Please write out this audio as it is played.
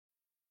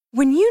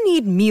When you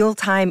need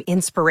mealtime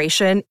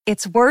inspiration,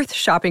 it's worth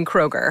shopping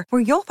Kroger,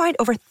 where you'll find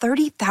over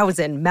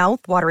 30,000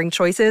 mouth-watering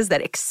choices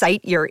that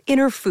excite your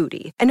inner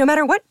foodie. And no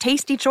matter what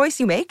tasty choice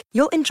you make,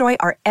 you'll enjoy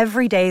our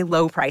everyday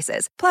low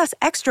prices, plus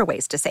extra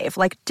ways to save,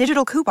 like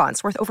digital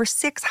coupons worth over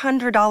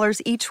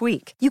 $600 each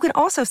week. You can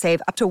also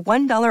save up to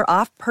 $1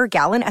 off per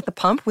gallon at the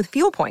pump with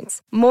fuel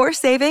points. More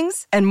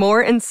savings and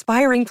more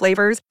inspiring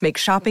flavors make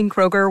shopping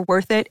Kroger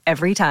worth it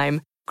every time.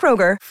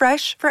 Kroger,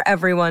 fresh for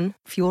everyone.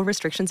 Fuel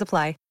restrictions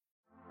apply.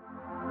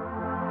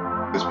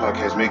 This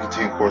podcast may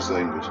contain coarse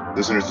language.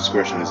 Listener's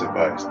discretion is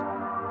advised.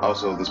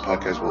 Also, this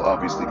podcast will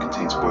obviously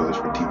contain spoilers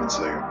for Demon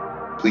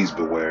Slayer. Please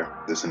beware,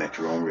 listen at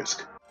your own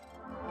risk.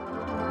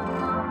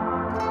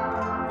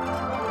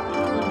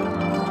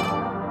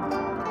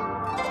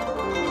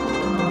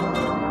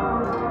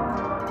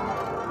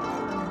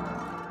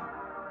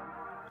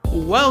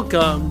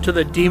 Welcome to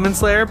the Demon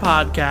Slayer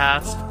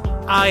podcast.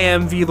 I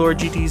am VLord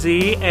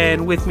GTZ,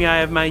 and with me I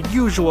have my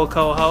usual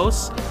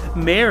co-hosts,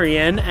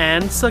 Marion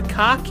and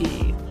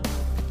Sakaki.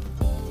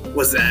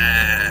 What's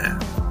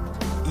that?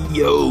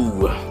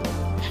 Yo!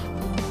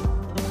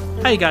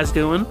 How you guys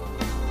doing?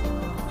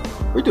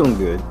 We're doing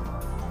good.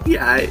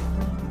 Yeah,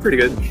 pretty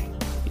good.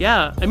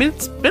 Yeah, I mean,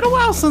 it's been a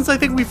while since I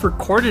think we've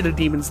recorded a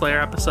Demon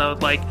Slayer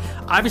episode. Like,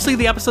 obviously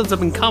the episodes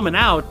have been coming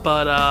out,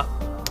 but,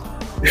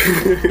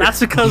 that's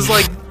because,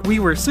 like, we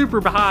were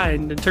super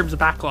behind in terms of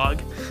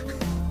backlog.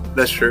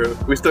 That's true.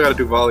 We still gotta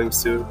do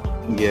volumes, too.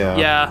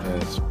 Yeah.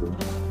 That's true.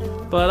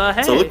 But,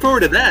 hey. So look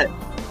forward to that.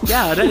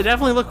 Yeah,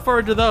 definitely look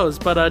forward to those.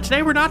 But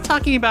today we're not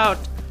talking about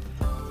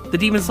the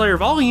Demon Slayer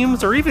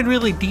volumes, or even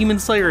really Demon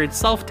Slayer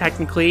itself,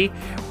 technically.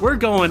 We're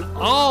going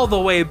all the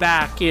way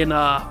back in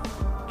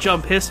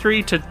Jump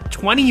history to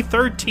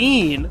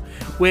 2013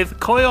 with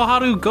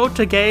Koyoharu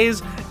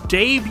Gotouge's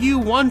debut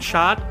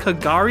one-shot,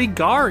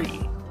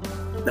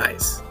 Kagarigari.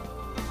 Nice.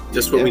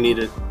 Just what we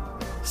needed.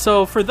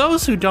 So, for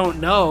those who don't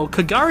know,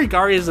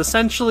 Kagarigari is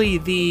essentially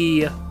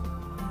the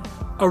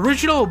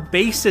original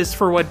basis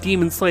for what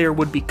Demon Slayer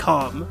would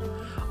become.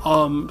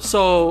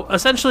 So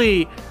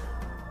essentially,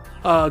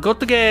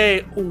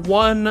 Gotouge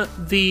won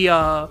the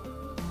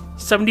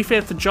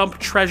 75th Jump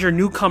Treasure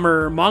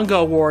Newcomer Manga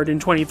Award in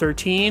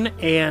 2013,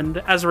 and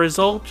as a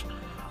result,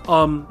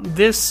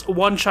 this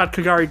one-shot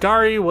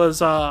Kagarigari was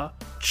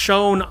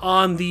shown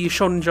on the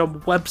Shonen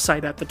Jump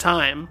website at the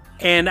time.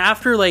 And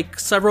after like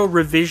several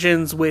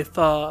revisions with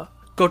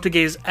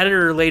Gotouge's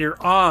editor later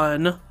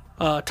on,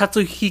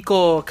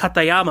 Tatsuhiko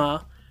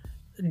Katayama,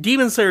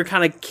 Demon Slayer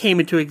kind of came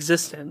into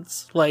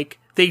existence. Like,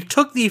 they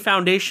took the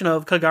foundation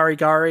of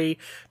Kagarigari,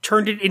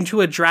 turned it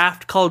into a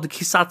draft called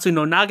Kisatsu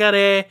no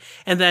Nagare,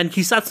 and then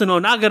Kisatsu no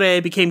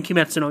Nagare became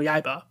Kimetsu no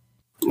Yaiba.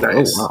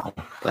 Nice. Oh,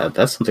 wow.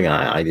 That's something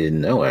I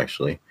didn't know,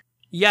 actually.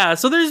 Yeah,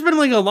 so there's been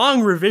like a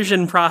long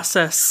revision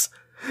process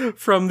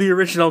from the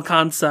original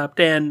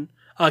concept, and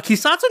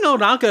Kisatsu no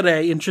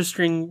Nagare,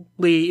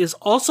 interestingly, is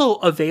also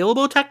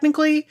available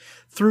technically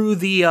through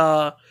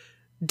the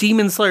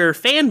Demon Slayer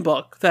fan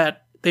book that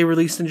they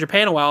released in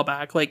Japan a while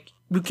back. Like,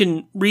 you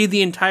can read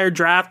the entire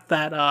draft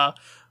that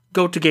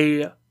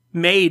Gotouge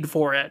made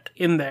for it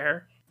in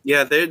there.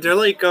 Yeah, they're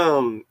like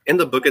in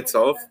the book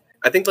itself.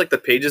 I think like the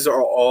pages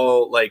are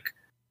all like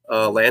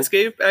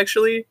landscape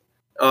actually,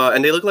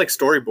 and they look like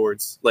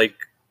storyboards. Like,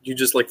 you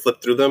just like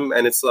flip through them,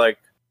 and it's like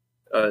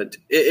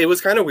it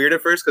was kind of weird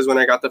at first because when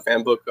I got the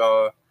fan book,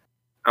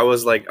 I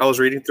was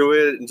reading through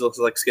it and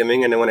just like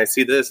skimming, and then when I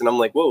see this, and I'm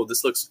like, whoa,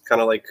 this looks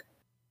kind of like.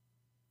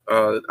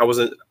 I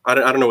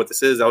don't know what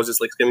this is. I was just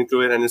like skimming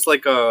through it, and it's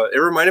like it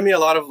reminded me a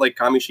lot of like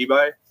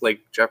Kamishibai, like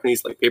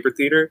Japanese like paper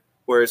theater,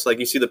 where it's like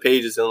you see the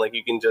pages and like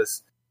you can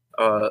just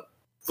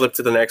flip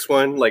to the next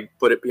one, like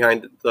put it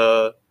behind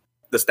the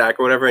stack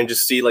or whatever, and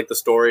just see like the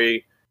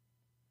story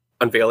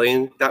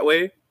unveiling that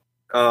way.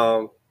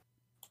 It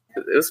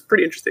was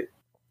pretty interesting.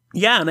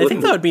 Yeah, and I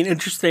think that would be an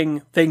interesting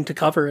thing to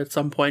cover at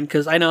some point,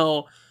 because I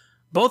know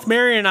both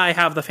Marion and I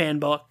have the fan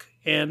book,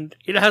 and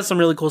it has some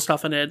really cool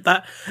stuff in it.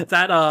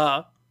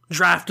 That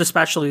draft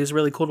especially is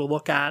really cool to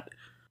look at.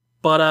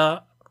 But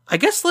I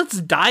guess let's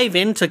dive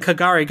into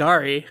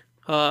Kagarigari.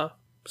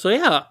 So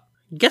yeah,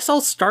 I guess I'll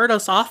start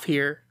us off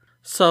here.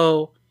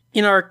 So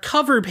in our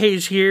cover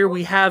page here,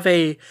 we have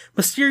a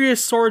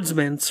mysterious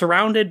swordsman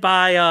surrounded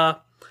by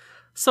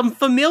some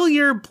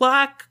familiar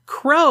black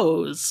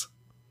crows.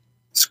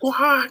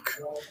 Squawk!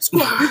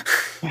 Squawk!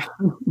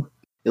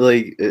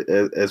 Like,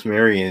 as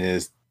Marion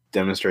is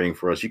demonstrating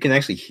for us, you can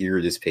actually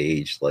hear this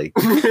page. Like,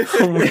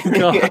 Oh my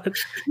god.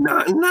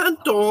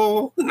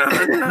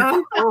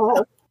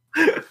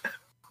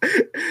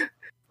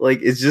 like,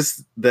 it's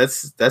just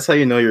that's how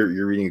you know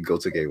you're reading a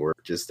Gotouge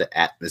work. Just the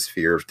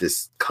atmosphere of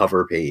this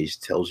cover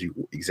page tells you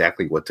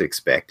exactly what to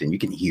expect, and you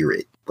can hear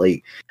it.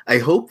 Like, I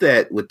hope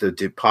that with the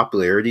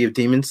popularity of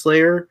Demon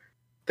Slayer,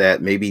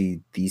 that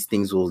maybe these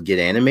things will get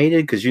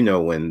animated, because you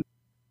know when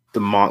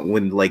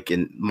like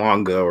in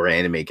manga or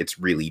anime gets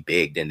really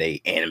big, then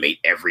they animate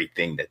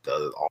everything that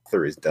the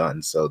author has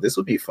done. So this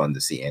would be fun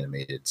to see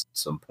animated at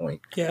some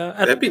point. Yeah,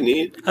 That'd be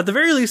neat. At the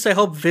very least, I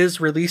hope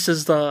Viz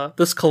releases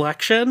this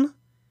collection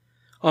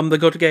the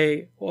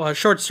Gotouge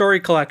short story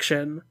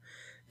collection,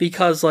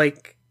 because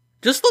like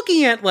just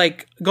looking at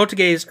like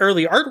Gotouge's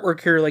early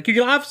artwork here, like you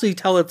can obviously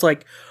tell it's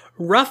like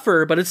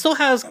rougher, but it still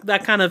has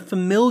that kind of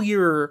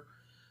familiar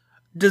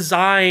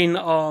design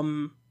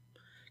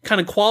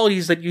kind of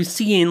qualities that you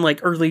see in like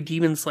early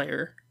Demon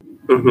Slayer.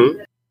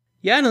 Mm-hmm.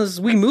 Yeah, and as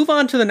we move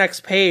on to the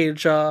next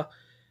page,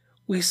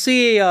 we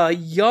see a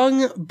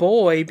young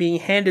boy being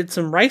handed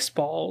some rice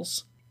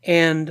balls,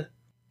 and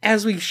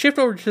as we shift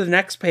over to the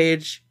next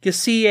page, you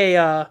see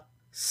a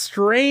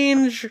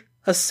strange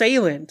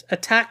assailant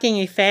attacking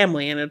a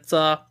family, and it's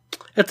a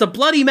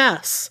bloody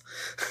mess.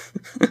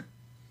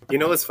 You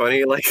know what's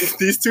funny? Like,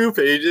 these 2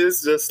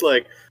 pages, just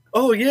like,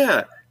 oh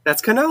yeah,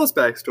 that's Kanal's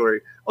backstory.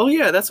 Oh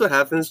yeah, that's what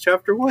happens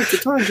chapter 1 to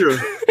Tanjiro.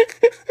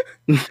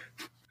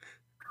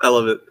 I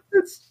love it.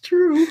 That's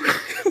true.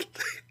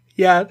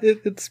 Yeah,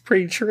 it's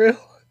pretty true.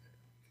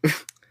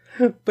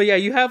 But yeah,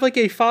 you have like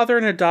a father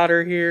and a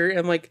daughter here,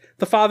 and like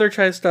the father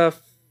tries to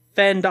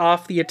fend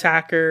off the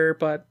attacker,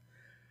 but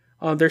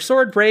their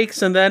sword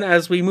breaks, and then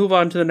as we move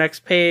on to the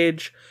next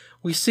page,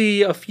 we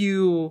see a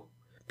few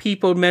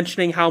people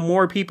mentioning how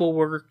more people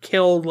were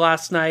killed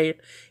last night,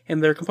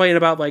 and they're complaining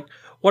about like,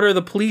 what are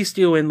the police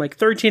doing? Like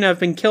 13 have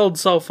been killed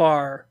so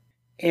far.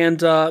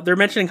 And they're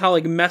mentioning how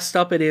like messed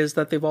up it is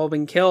that they've all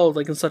been killed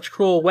like in such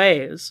cruel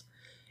ways.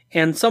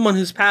 And someone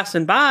who's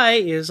passing by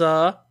is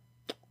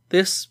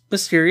this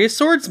mysterious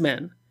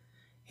swordsman.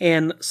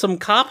 And some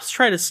cops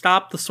try to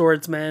stop the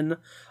swordsman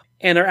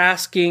and are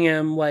asking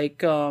him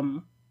like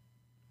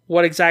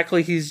what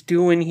exactly he's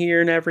doing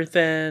here and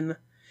everything,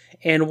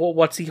 and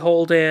what's he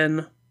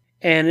holding.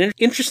 And an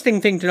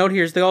interesting thing to note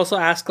here is they also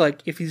ask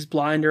like if he's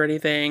blind or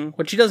anything,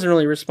 which he doesn't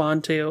really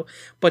respond to,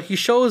 but he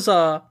shows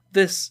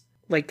this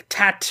like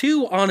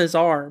tattoo on his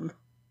arm,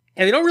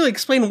 and they don't really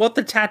explain what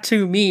the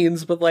tattoo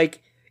means, but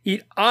like he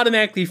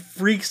automatically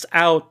freaks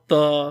out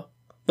the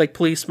like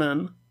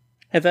policeman,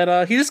 and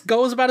then he just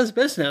goes about his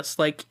business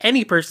like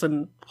any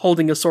person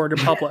holding a sword in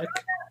public.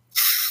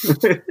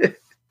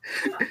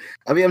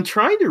 I mean, I'm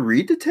trying to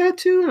read the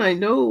tattoo, and I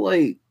know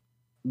like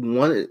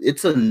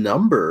it's a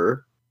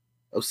number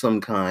of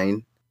some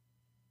kind,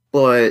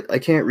 but I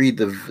can't read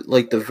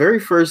the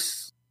very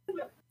first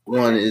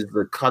one is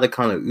the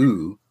katakana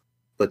u,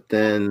 but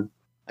then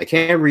I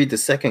can't read the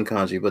second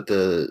kanji, but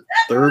the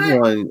third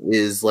one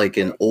is like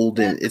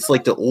it's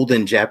like the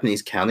olden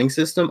Japanese counting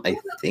system. I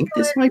think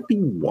this might be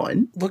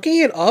 1. Looking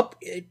it up,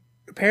 it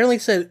apparently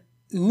said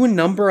u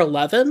number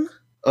 11.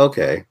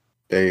 Okay,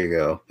 there you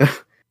go.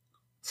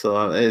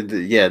 So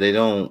yeah, they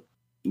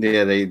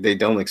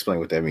don't explain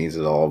what that means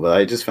at all, but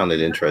I just found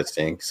it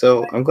interesting.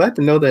 So I'm glad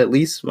to know that at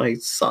least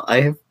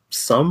I have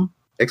some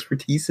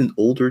expertise in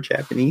older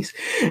Japanese.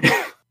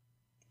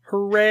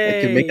 Hooray!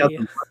 I can make out the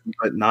button,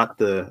 but not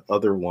the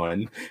other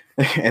one,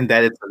 and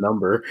that it's a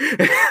number.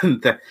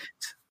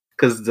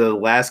 Because the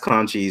last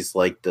kanji is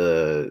like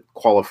the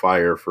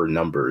qualifier for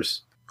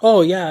numbers.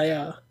 Oh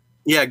yeah.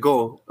 Yeah,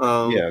 go.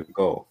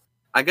 Go.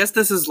 I guess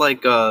this is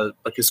like a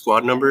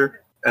squad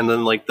number, and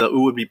then like the U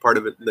would be part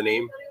of it, the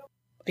name.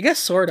 I guess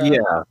sort of.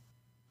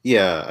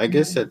 Yeah. I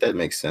guess that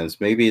makes sense.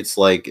 Maybe it's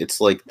like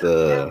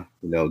the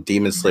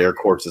Demon Slayer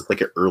Corps is like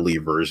an early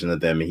version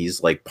of them.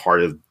 He's like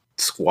part of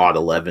Squad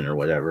 11 or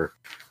whatever.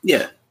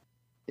 Yeah.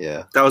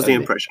 That was the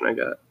impression I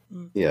got.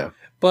 Yeah.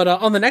 But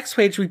on the next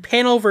page, we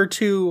pan over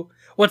to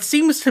what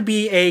seems to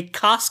be a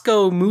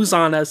Costco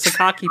Muzan, as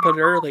Sakaki put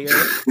it earlier.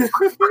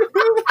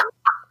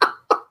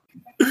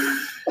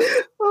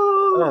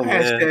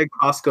 Hashtag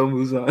Costco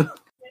Muzan.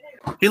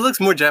 He looks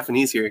more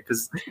Japanese here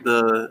because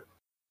the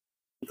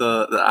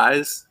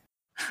eyes.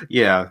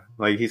 Yeah,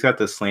 like he's got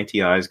the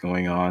slanty eyes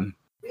going on,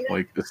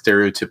 like the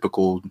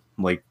stereotypical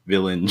like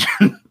villain.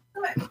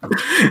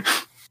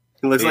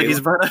 He looks like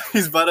he's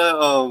like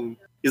a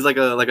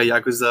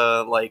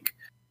yakuza, like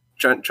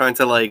trying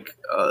to like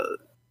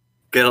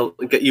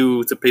get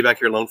you to pay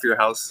back your loan for your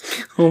house.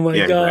 Oh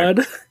my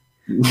god!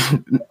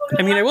 Exactly.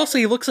 I mean, I will say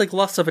he looks like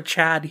less of a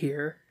Chad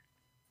here.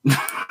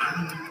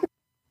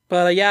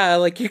 But yeah,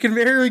 like you can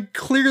very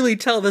clearly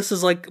tell this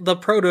is like the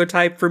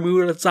prototype for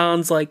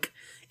Muzan's like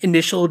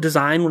initial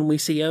design when we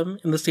see him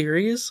in the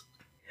series.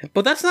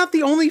 But that's not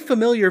the only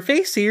familiar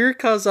face here,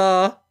 because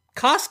Costco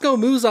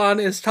Muzan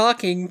is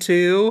talking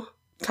to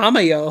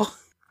Tamayo.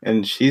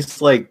 And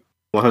she's like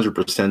 100%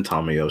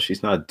 Tamayo.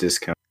 She's not a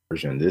discount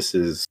version. This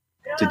is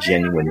the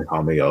genuine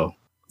Tamayo.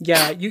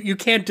 Yeah, you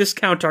can't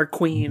discount our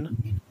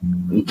queen.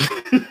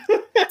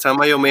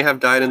 Tamayo may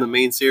have died in the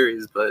main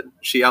series, but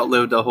she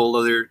outlived a whole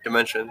other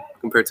dimension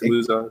compared to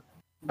Muzan.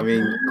 I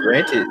mean,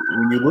 granted,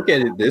 when you look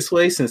at it this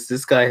way, since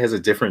this guy has a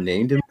different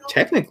name to me,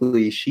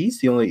 technically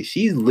she's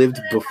lived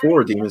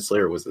before Demon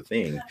Slayer was a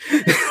thing.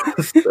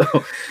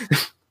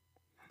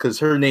 Because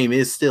her name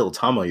is still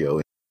Tamayo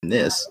in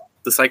this.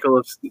 The cycle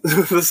of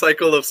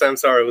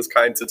samsara was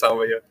kind to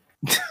Tamayo.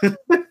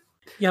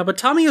 Yeah, but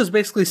Tamayo's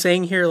basically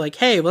saying here, like,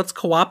 hey, let's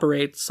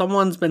cooperate.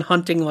 Someone's been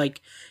hunting,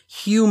 like,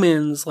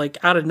 humans, like,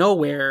 out of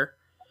nowhere.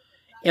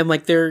 And,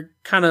 like, they're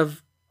kind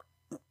of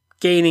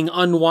gaining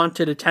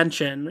unwanted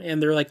attention.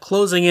 And they're, like,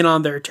 closing in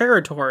on their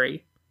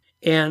territory.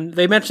 And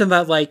they mentioned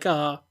that, like,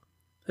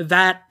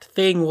 that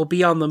thing will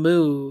be on the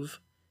move.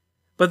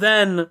 But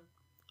then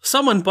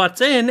someone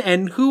butts in,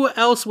 and who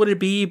else would it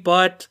be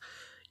but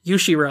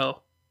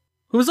Yushiro,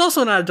 who's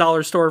also not a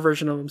dollar store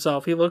version of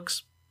himself. He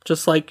looks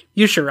just like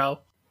Yushiro.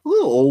 A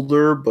little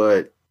older,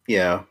 but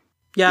yeah.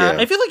 Yeah,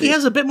 I feel like he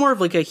has a bit more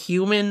of like a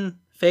human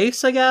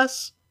face, I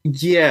guess.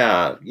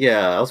 Yeah.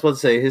 I was about to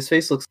say his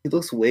face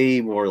looks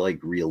way more like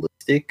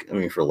realistic. I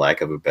mean, for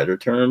lack of a better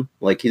term,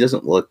 like he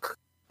doesn't look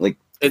like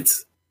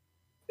It's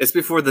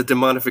before the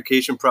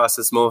demonification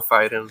process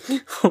modified him.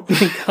 Oh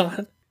my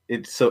god.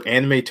 it's so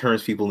anime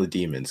turns people into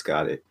demons.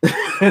 Got it.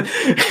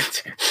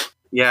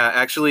 Yeah,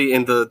 actually,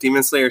 in the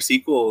Demon Slayer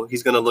sequel,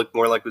 he's gonna look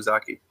more like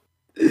Uzaki.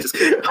 Just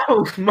kidding.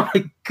 Oh my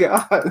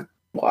god!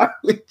 Why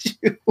would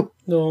you?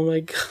 Oh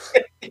my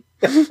god.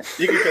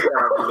 You can cut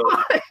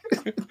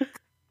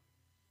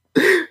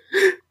that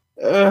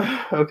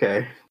out.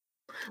 Okay.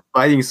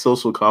 Fighting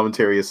social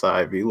commentary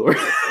aside, VLord.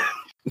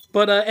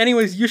 But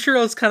anyways,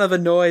 Yushiro's kind of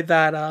annoyed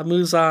that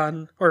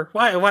Muzan, or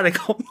why did I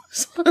call him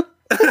Muzan?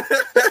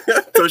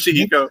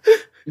 Toshihiko.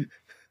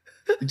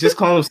 Just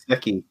call him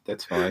Seki.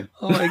 That's fine.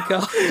 Oh my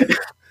god.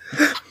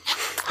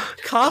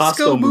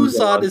 Costco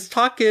Muzan is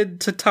talking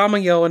to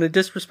Tamayo in a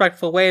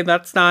disrespectful way, and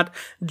that's not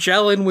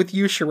gelling with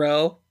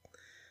Yushiro.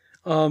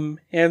 And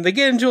they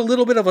get into a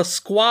little bit of a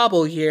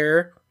squabble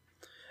here.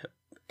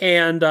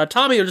 And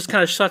Tamayo just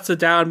kind of shuts it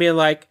down, being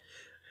like,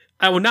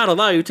 I will not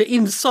allow you to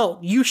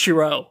insult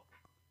Yushiro.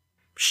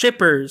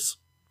 Shippers,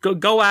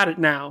 go at it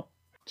now.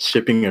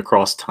 Shipping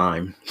across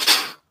time.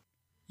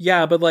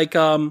 Yeah, but like,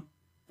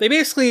 they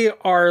basically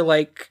are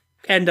like,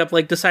 end up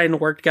like deciding to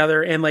work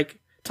together, and like,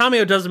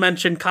 Tamayo does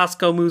mention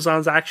Costco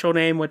Muzan's actual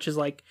name, which is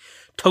like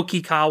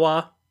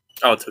Tokikawa.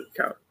 Oh,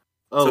 Tokikawa.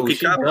 Oh,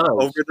 Tokikawa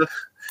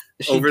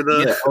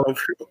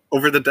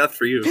over the death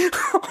for you.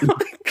 Oh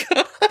my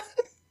god.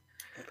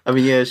 I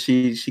mean, yeah,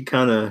 she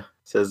kind of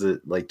says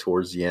it like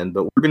towards the end,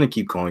 but we're gonna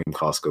keep calling him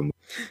Costco.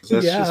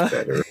 That's just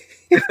better.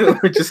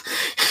 We're just.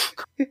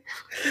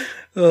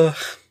 Ugh.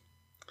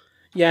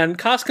 Yeah, and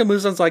Costco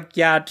Muzan's like,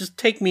 yeah, just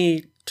take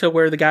me to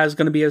where the guy's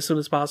going to be as soon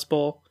as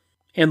possible.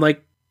 And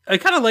like, I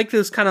kind of like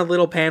this kind of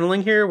little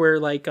paneling here where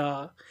like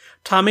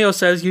Tamayo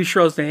says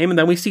Yushiro's name, and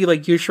then we see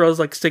like Yushiro's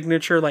like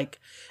signature like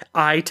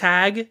eye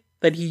tag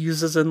that he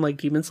uses in like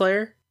Demon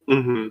Slayer.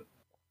 Mm-hmm.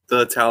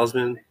 The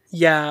talisman.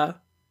 Yeah.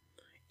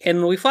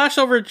 And we flash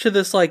over to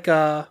this like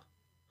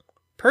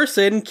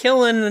person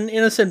killing an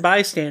innocent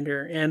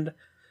bystander, and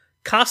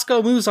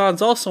Costco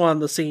Muzan's also on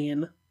the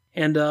scene.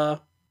 And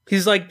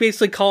he's like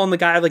basically calling the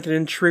guy like an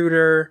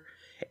intruder,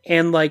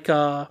 and like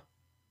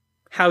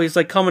how he's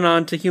like coming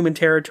on to human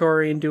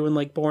territory and doing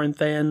like boring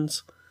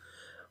things.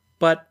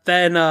 But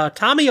then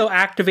Tamayo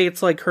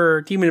activates like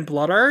her demon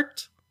blood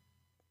art,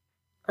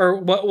 or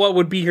what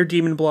would be her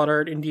demon blood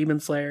art in Demon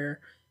Slayer,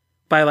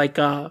 by like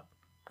kind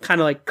of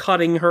like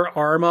cutting her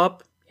arm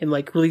up and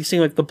like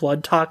releasing like the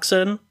blood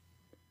toxin.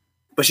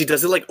 But she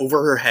does it like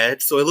over her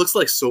head, so it looks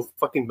like so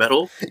fucking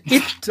metal.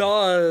 It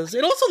does.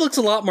 It also looks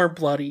a lot more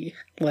bloody.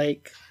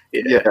 Like,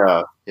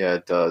 Yeah,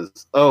 it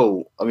does.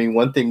 Oh, I mean,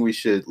 one thing we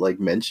should like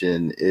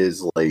mention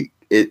is like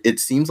it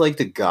seems like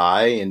the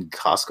guy and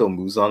Costco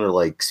Muzan are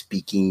like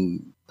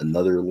speaking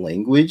another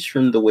language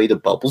from the way the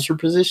bubbles are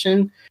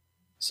positioned.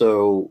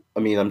 So, I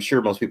mean, I'm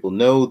sure most people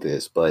know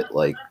this, but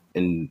like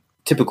in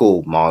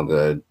typical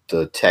manga,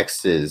 the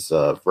text is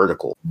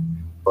vertical.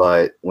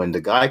 But when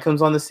the guy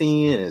comes on the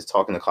scene and is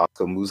talking to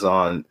Costco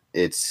Muzan,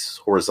 it's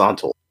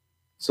horizontal.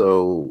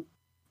 So,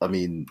 I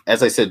mean,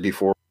 as I said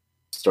before we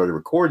started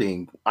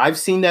recording, I've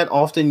seen that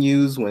often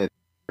used when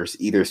it's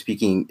either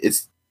speaking,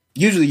 it's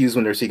usually used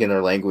when they're speaking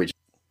their language.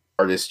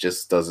 The artist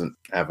just doesn't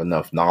have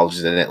enough knowledge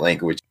in that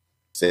language to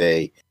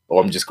say, oh,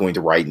 I'm just going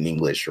to write in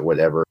English or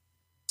whatever.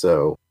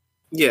 So,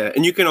 yeah,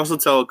 and you can also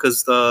tell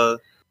because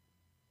the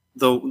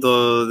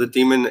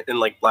demon in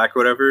like black or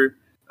whatever,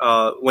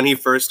 when he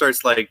first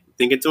starts like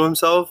thinking to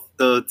himself,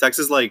 the text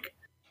is like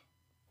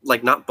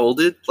not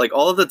bolded. Like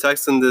all of the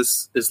text in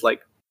this is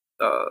like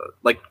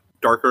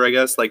darker, I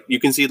guess. Like you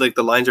can see like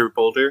the lines are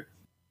bolder.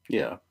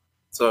 yeah.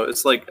 So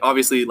it's like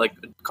obviously like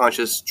a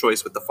conscious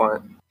choice with the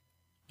font.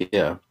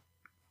 Yeah.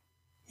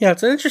 yeah,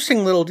 it's an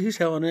interesting little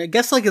detail, and I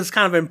guess like it's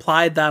kind of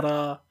implied that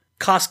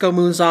Costco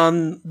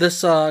Muzan,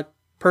 this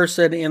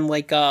person in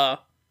like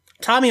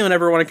Tamayo and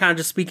everyone are kind of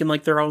just speaking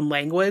like their own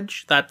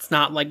language that's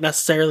not like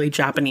necessarily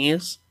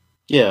Japanese.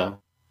 Yeah.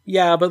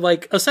 Yeah, but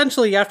like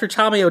essentially after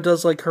Tamayo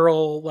does like her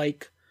whole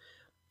like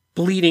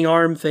bleeding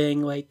arm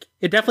thing, like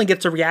it definitely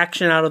gets a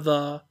reaction out of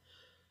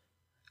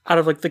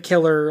like the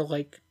killer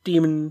like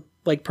demon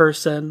like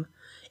person,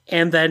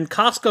 and then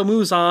Costco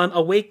Muzan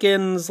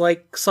awakens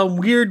like some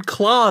weird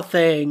claw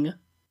thing.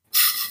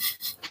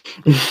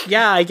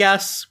 Yeah, I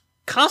guess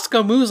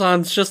Costco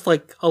Muzan's just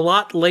like a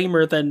lot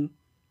lamer than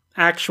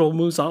actual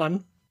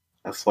Muzan.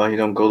 That's why you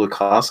don't go to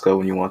Costco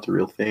when you want the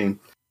real thing.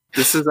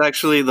 This is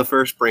actually the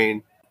first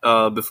brain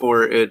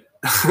before it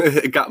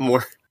it got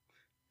more.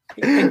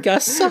 I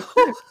guess so.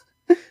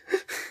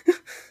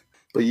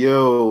 But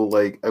yo,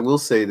 like I will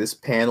say, this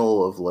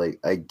panel of like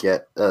I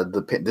get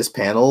this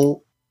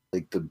panel,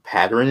 like the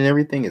pattern and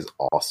everything is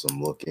awesome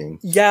looking.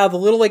 Yeah, the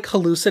little like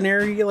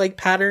hallucinatory like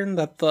pattern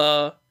that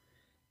the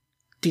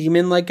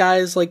demon like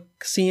guys like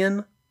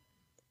seeing.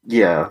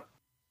 Yeah,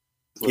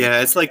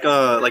 Yeah, it's like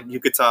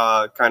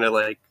Yucata kind of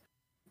like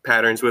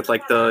patterns with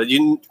like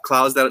the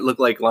clouds that look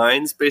like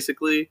lines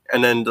basically,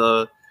 and then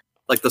the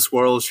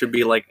swirls should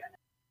be like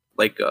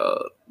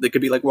they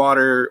could be like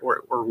water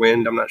or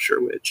wind. I'm not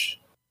sure which.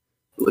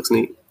 It looks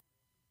neat.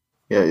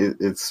 Yeah,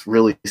 it's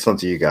really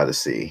something you got to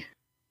see.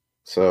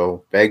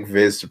 So beg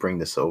Viz to bring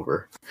this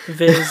over.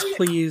 Viz,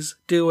 please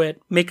do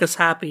it. Make us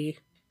happy.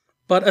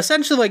 But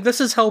essentially, like, this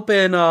is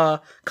helping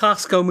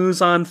Costco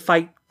Muzan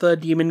fight the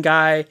demon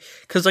guy.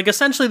 Because, like,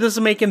 essentially this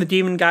is making the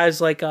demon guys,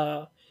 like,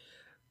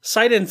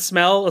 sight and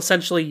smell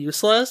essentially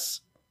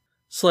useless.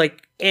 So,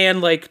 like,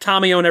 and, like,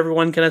 Tamayo and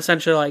everyone can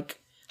essentially,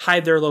 like,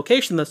 hide their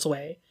location this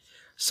way.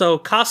 So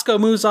Costco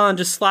Muzan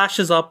just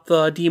slashes up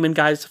the demon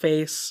guy's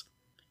face.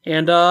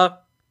 And,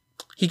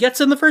 he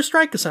gets in the first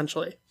strike,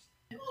 essentially.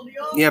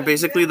 Yeah,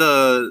 basically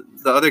the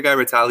other guy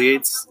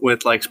retaliates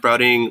with like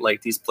sprouting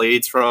like these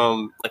blades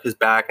from like his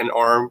back and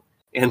arm,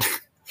 and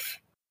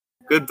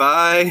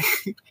goodbye,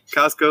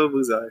 Costco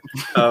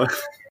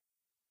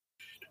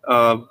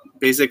Muzan.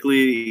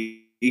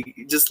 Basically,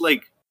 he just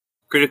like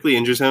critically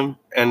injures him,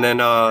 and then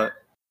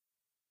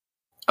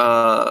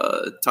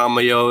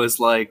Tamayo is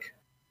like,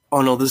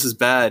 "Oh no, this is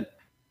bad.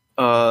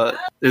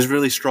 There's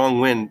really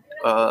strong wind.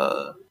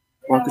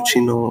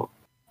 Wakuchino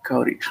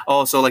Kaori.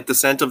 Oh, so like the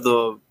scent of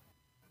the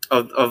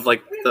of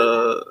like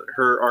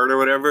her art or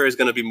whatever is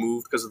gonna be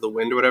moved because of the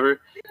wind or whatever,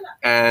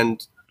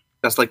 and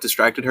that's like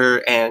distracted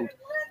her. And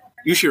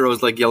Yushiro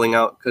is like yelling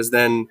out because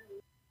then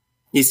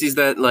he sees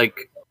that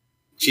like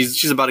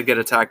she's about to get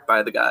attacked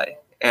by the guy,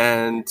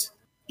 and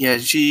yeah,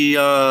 she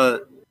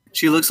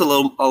looks a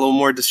little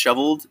more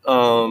disheveled,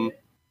 and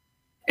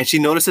she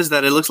notices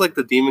that it looks like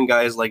the demon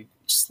guy is like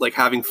just like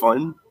having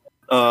fun.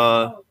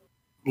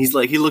 He's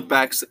like he looks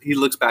back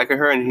at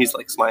her and he's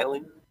like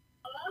smiling.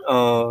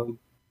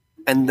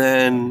 And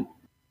then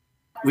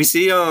we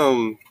see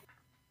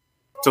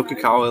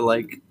Tokikawa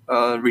like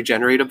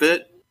regenerate a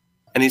bit,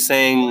 and he's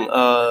saying,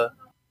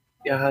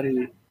 "Yeah, how do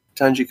you,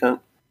 Tanji-kan?"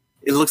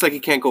 It looks like he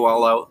can't go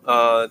all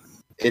out.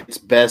 It's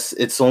best.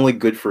 It's only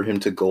good for him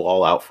to go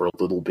all out for a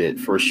little bit,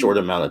 for a short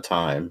amount of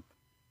time.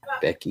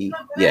 Becky,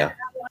 yeah,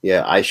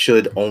 I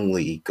should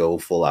only go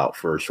full out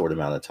for a short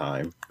amount of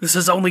time. This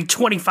is only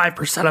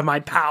 25% of my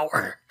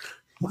power.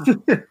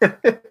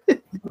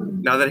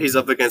 Now that he's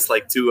up against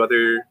like two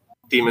other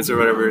demons or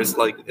whatever, it's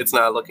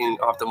not looking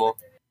optimal.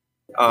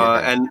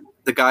 And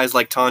the guy's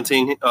like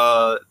taunting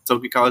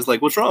Tokikawa's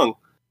like, "What's wrong?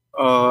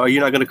 Are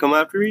you not gonna come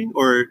after me?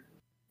 Or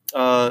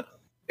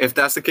if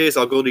that's the case,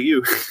 I'll go to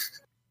you."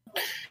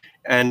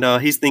 And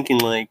he's thinking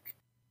like,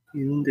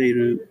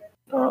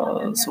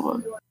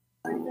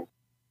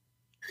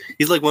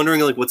 he's like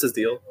wondering like what's his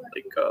deal,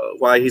 like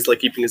why he's like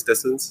keeping his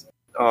distance.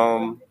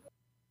 And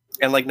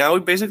like now we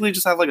basically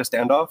just have like a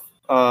standoff.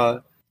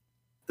 The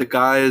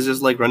guy is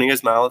just like running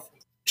his mouth,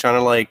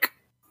 trying to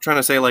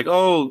say like,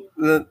 "Oh,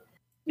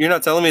 you're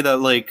not telling me that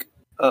like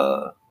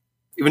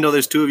even though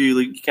there's two of you,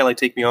 like, you can't like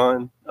take me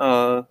on."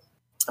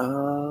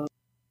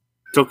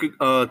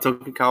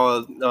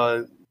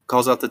 Tokikawa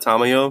calls out to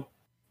Tamayo,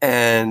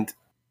 and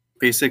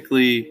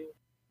basically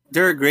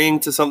they're agreeing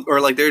to some,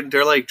 or like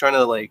they're like trying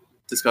to like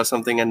discuss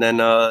something, and then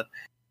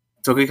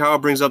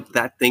Tokikawa brings up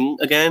that thing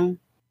again.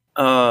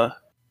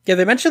 Yeah,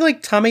 they mentioned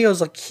like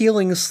Tamayo's like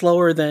healing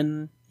slower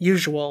than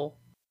usual.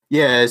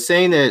 Yeah,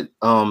 saying that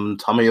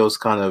Tamayo's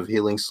kind of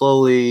healing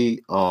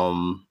slowly.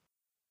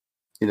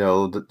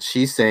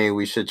 She's saying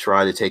we should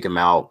try to take him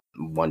out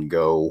in one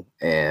go,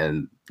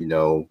 and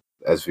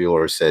as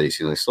VLord said, he's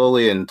healing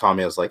slowly, and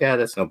Tamayo's like, "Yeah,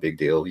 that's no big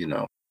deal.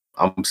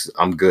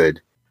 I'm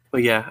good."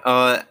 But yeah,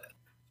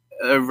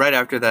 right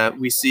after that,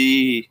 we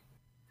see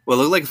what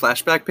look like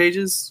flashback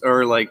pages,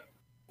 or like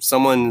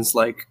someone's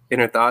like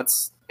inner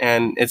thoughts,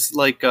 and it's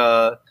like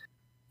the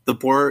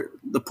poor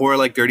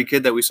like dirty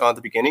kid that we saw at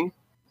the beginning,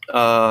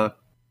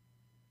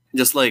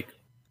 just like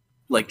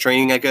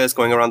training, I guess,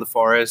 going around the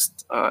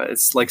forest.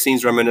 It's like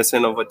scenes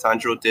reminiscent of what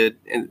Tanjiro did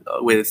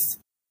with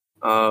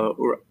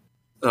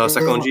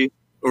Sakonji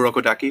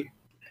Urokodaki,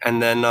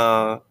 and then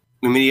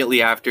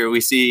immediately after we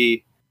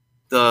see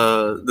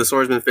the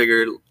swordsman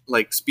figure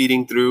like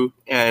speeding through,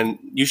 and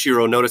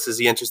Yushiro notices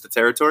he enters the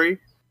territory,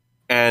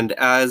 and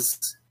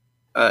as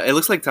it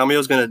looks like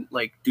Tamayo's gonna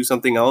like do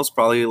something else,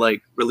 probably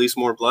like release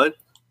more blood.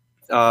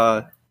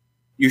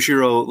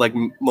 Yushiro like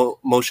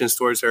motions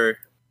towards her,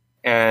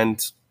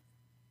 and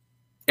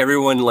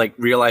everyone like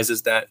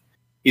realizes that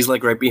he's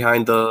like right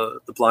behind the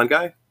blonde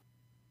guy,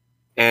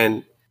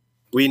 and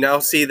we now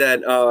see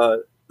that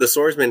the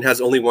swordsman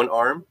has only one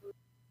arm,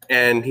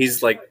 and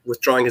he's like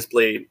withdrawing his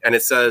blade, and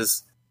it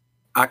says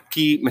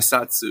Aki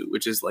Mesatsu,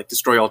 which is like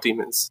destroy all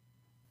demons.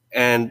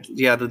 And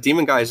yeah, the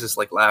demon guy is just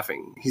like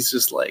laughing. He's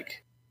just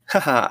like, ha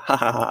ha ha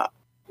ha ha.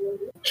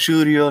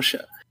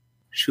 Shuryosha.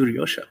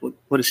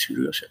 What is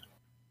Shuryosha?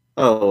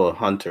 Oh, a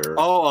hunter.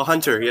 Oh, a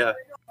hunter. Yeah.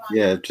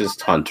 Yeah,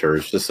 just hunter.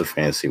 It's just a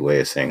fancy way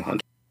of saying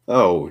hunter.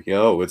 Oh,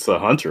 yo, it's a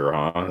hunter,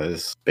 huh?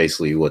 That's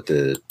basically what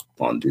the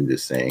blonde dude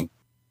is saying.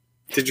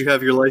 Did you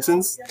have your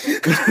license?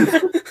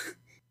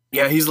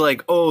 Yeah, he's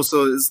like, oh,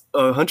 so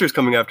hunter's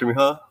coming after me,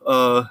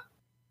 huh?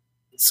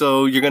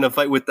 So you're gonna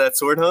fight with that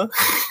sword, huh?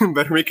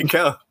 Better make it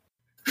count.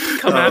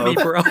 Come at me,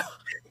 bro.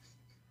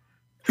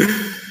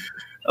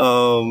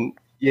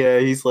 Yeah,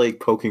 he's like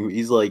poking.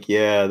 He's like,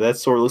 yeah, that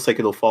sword looks like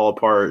it'll fall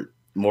apart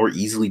more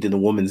easily than a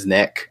woman's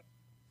neck.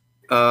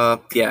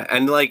 Yeah,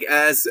 and like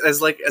as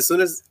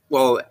soon as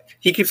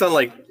he keeps on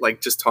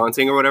like just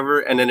taunting or whatever,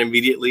 and then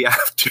immediately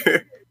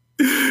after,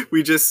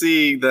 we just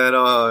see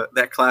that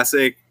that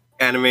classic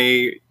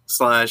anime /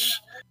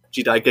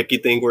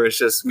 Jidaigeki thing where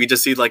we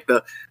just see like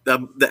the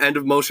end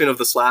of motion of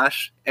the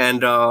slash,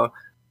 and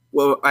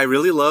what I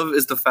really love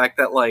is the fact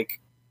that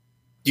like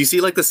you see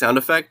like the sound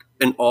effect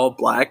in all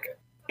black,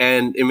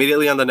 and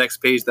immediately on the next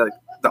page that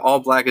the all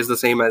black is the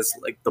same as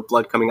like the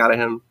blood coming out of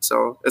him.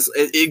 So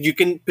you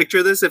can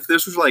picture this if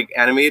this was like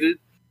animated,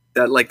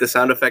 that like the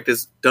sound effect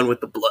is done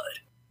with the blood,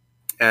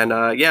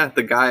 and yeah,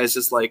 the guy is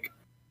just like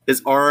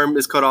his arm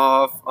is cut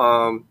off,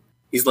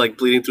 he's like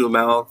bleeding through the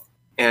mouth,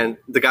 and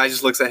the guy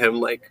just looks at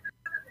him like,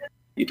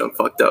 you done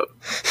fucked up.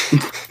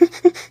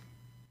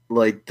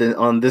 Like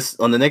on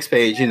the next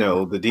page, you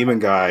know, the demon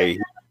guy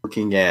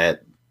looking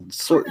at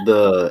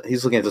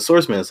he's looking at the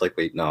swordsman. It's like,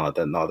 wait,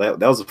 that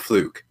was a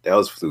fluke. That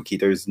was a fluke.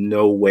 There's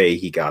no way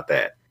he got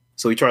that.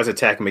 So he tries to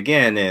attack him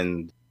again,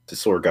 and the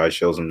sword guy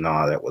shows him,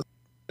 that wasn't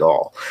at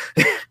all.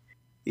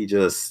 He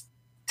just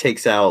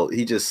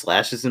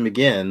slashes him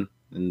again,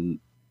 and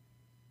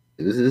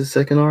is it his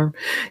second arm?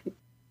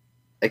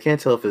 I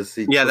can't tell if it's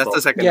that's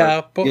the second arm.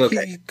 Yeah, but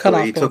he cut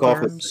off both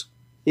arms.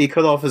 He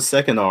cut off his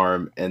second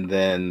arm, and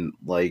then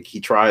like he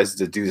tries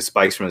to do the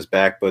spikes from his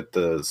back, but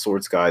the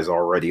swords guy's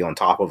already on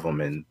top of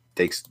him and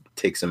takes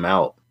him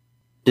out.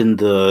 And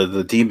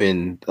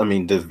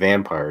the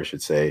vampire, I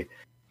should say,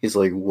 he's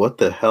like, what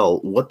the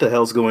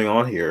hell's going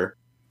on here?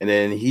 And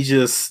then he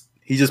just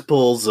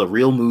pulls a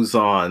real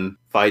Muzan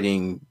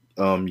fighting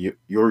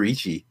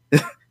Yoriichi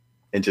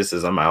and just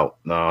says, I'm out.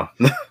 Nah,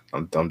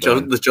 I'm done.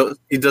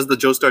 He does the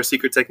Joestar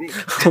secret technique.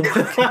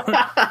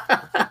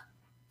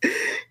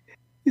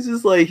 He's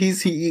just like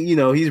he's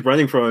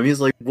running from him.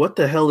 He's like, what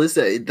the hell is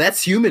that?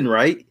 That's human,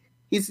 right?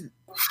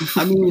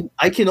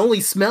 I can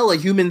only smell a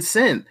human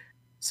scent.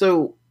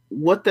 So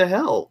what the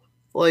hell?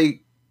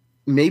 Like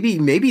maybe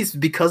it's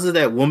because of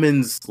that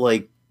woman's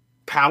like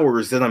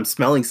powers that I'm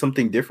smelling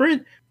something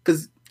different.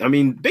 Because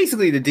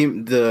basically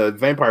the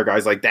vampire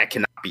guy's like, that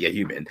cannot be a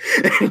human.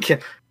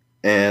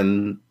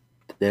 And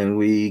then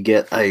we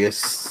get, I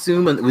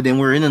assume, then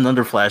we're in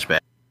another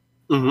flashback.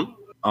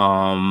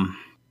 Mm-hmm.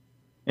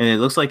 And it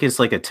looks like it's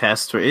like a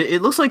test.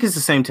 It looks like it's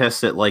the same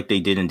test that like they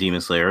did in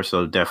Demon Slayer.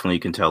 So definitely you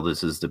can tell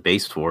this is the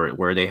base for it,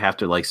 where they have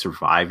to like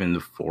survive in the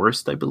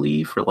forest, I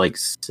believe, for like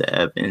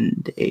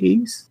 7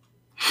 days.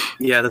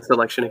 Yeah, the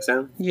selection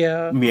exam.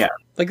 Yeah.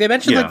 Like they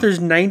mentioned, like there's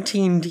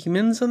 19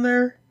 demons in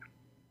there.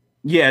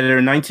 Yeah, there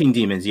are 19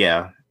 demons.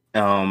 Yeah,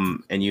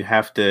 and you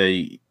have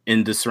to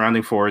in the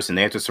surrounding forest, and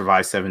they have to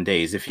survive 7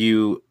 days.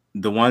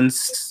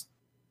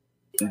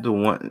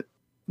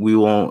 We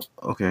won't.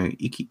 Okay,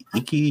 iki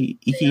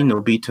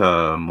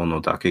nobita mono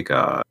dake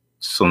ga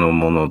sono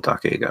mono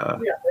dake ga.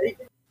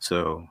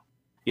 So,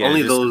 yeah,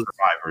 only those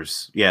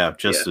survivors. Yeah,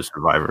 just the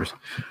survivors.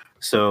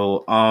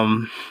 So,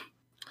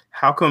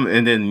 how come?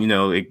 And then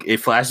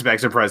it flashes back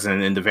to the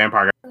present, and the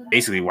vampire guy,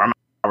 basically, why my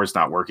power's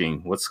not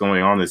working? What's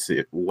going on?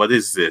 What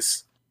is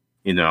this?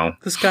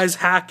 This guy's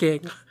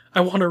hacking.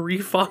 I want a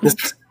refund.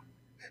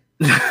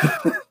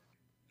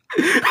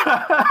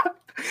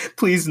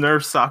 Please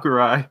nerf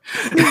Sakurai.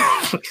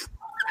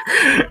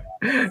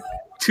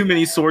 Too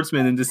many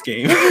swordsmen in this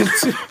game.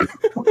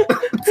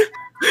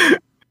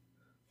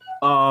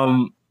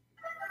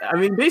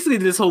 Basically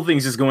this whole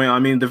thing's just going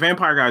on. The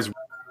vampire guy's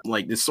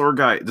like the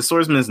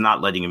swordsman is not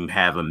letting him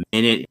have a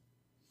minute.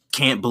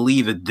 Can't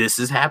believe that this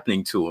is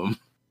happening to him.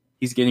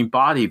 He's getting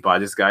bodied by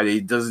this guy that he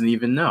doesn't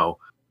even know.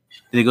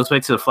 And he goes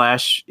back to the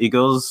flash. He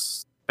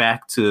goes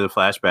back to the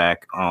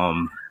flashback.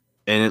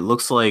 And it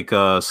looks like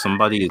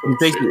somebody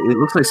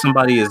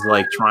is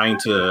like trying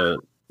to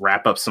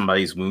wrap up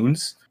somebody's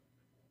wounds,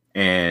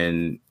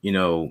 and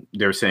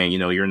they're saying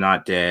you're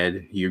not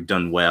dead, you've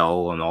done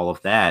well, and all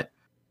of that.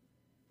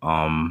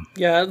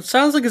 Yeah, it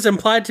sounds like it's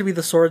implied to be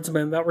the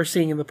swordsman that we're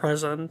seeing in the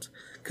present,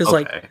 because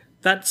like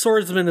that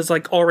swordsman is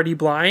like already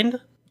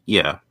blind.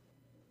 Yeah.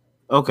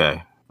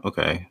 Okay.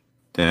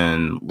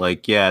 Then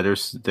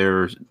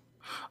there's.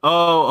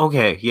 Oh,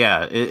 okay.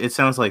 Yeah, it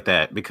sounds like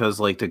that because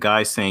like the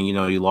guy's saying,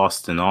 you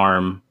lost an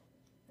arm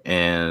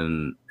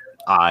and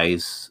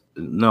eyes.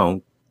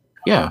 No,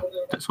 yeah,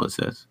 that's what it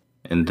says.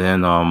 And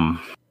then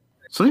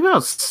something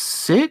about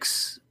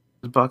 6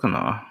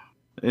 Bakana,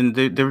 and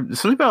there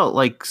something about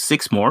like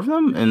 6 more of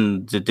them.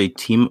 And did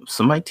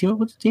somebody team up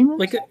with the demons?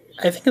 Like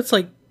I think it's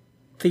like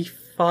they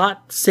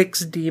fought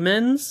 6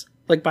 demons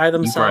like by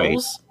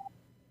themselves.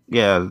 Right.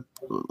 Yeah.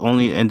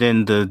 only, and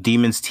then the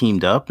demons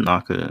teamed up.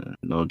 Naka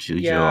no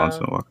Jujo Yeah.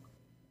 Onsen.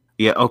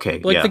 Yeah. Okay.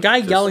 Like yeah, the guy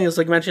just- yelling is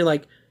like mentioning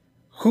like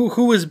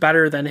who is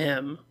better than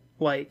him,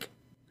 like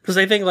because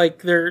I think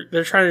like they're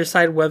trying to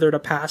decide whether to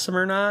pass him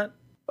or not.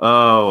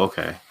 Oh,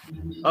 okay.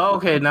 Oh,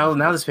 okay. Now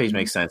this page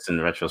makes sense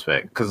in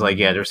retrospect because, like,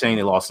 yeah, they're saying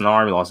they lost an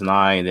arm, they lost an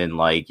eye, and then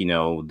like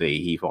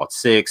he fought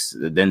 6.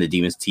 Then the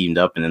demons teamed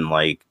up, and then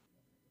like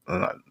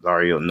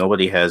Dario,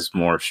 nobody has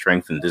more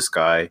strength than this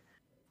guy,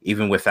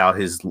 even without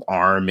his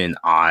arm and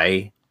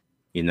eye.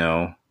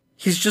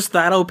 He's just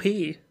that OP.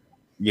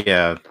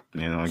 Yeah,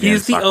 again,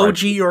 He's the Sakurai- OG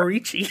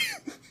Yorichi.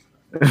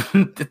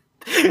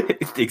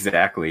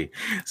 Exactly.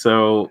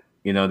 So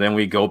then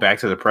we go back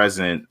to the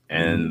present,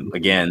 and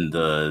again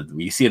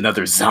we see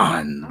another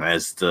Zan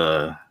as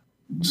the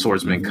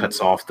swordsman cuts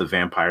off the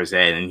vampire's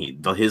head,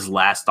 and his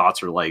last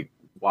thoughts are like,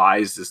 why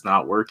is this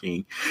not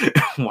working?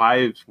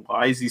 why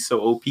is he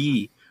so OP?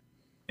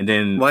 And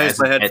then Why is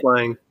my head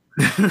flying?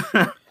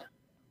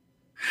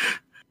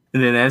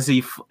 And then as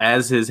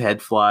his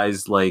head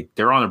flies, like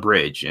they're on a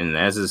bridge, and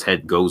as his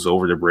head goes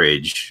over the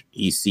bridge,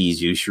 he sees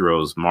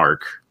Yushiro's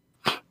mark.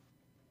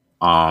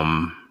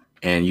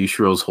 And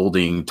Yushiro's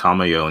holding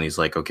Tamayo, and he's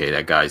like, okay,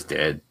 that guy's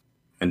dead.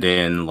 And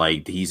then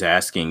like he's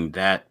asking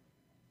that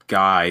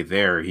guy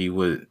there,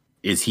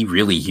 is he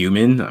really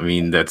human? I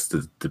mean, that's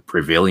the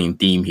prevailing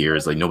theme here,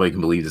 is like nobody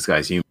can believe this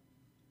guy's human.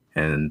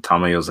 And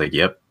Tamayo's like,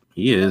 yep,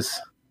 he is.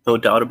 No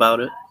doubt about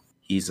it.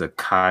 He's a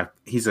Kari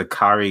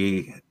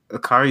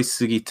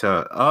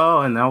Sugita. Oh,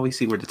 and now we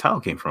see where the title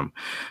came from.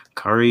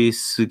 Kari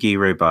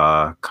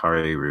Sugireba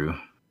Kariru.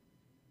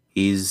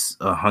 He's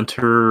a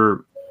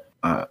hunter.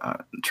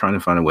 Trying to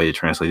find a way to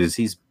translate this.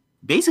 He's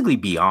basically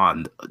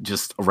beyond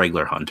just a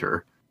regular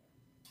hunter,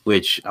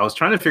 which I was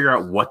trying to figure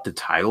out what the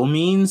title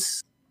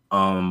means.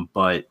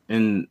 But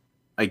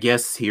I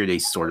guess here they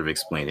sort of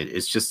explain it.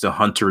 It's just a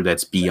hunter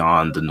that's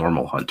beyond the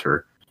normal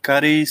hunter.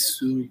 Kari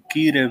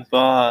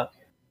Sugireba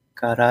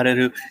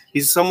Karareru.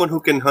 He's someone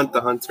who can hunt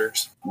the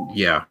hunters.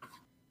 Yeah.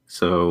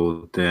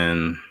 So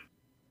then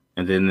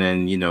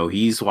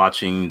he's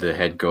watching the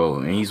head go,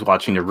 and he's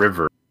watching the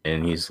river,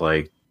 and he's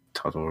like,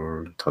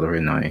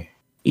 Tadorenai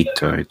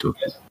Itai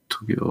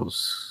Tokyo's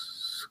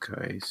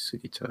Sky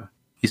Sugita.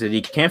 He said he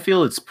can't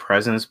feel its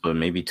presence, but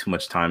maybe too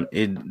much time.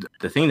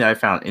 The thing that I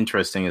found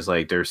interesting is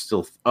like there's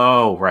still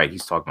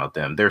he's talking about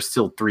them. There's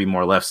still 3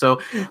 more left. So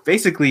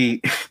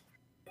basically,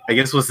 I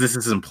guess what this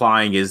is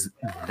implying is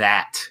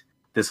that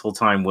this whole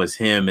time was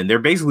him, and they're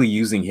basically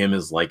using him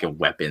as like a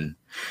weapon.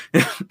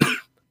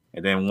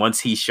 And then once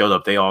he showed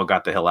up, they all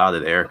got the hell out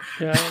of there.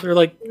 Yeah, they're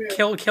like,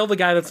 kill the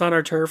guy that's on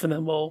our turf, and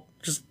then we'll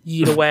just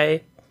yeet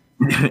away.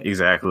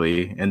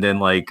 Exactly. And then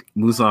like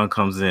Muzan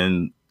comes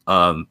in,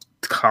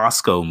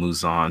 Costco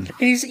Muzan. And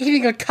he's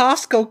eating a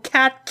Costco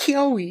cat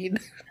killing.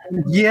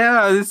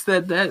 Yeah, it's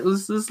that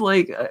was just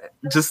like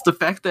just the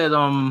fact that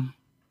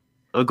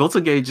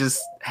Gotouge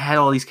just had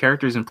all these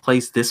characters in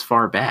place this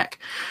far back.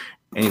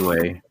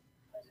 Anyway,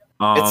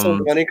 it's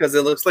so funny because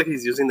it looks like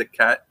he's using the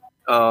cat.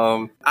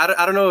 I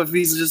don't know if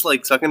he's just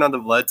like sucking on the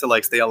blood to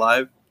like stay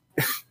alive.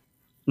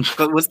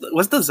 But what's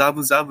the zabu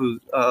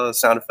zabu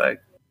sound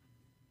effect?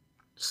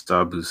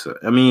 Zabu.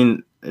 I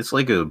mean, it's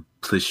like a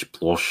plish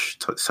plosh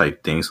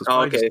type thing. So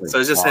okay, just, like, so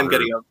it's just him water.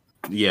 getting up.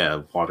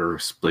 Yeah, water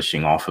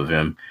splishing off of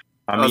him.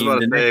 I was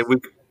about to say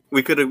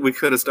we could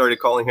have started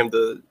calling him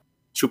the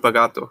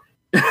Chupagato.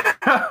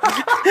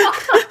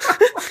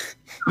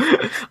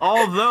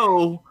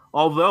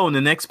 Although in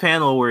the next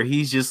panel where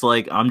he's just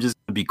like, I'm just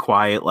gonna be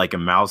quiet like a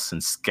mouse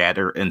and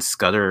scutter and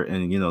scutter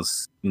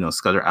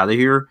out of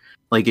here.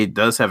 Like it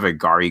does have a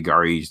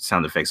gari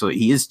sound effect, so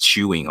he is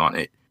chewing on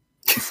it.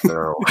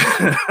 So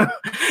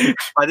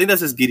I think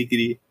that's his giri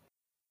giri.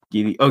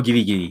 Giri. Oh,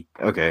 giri giri.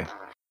 Okay.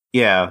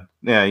 Yeah.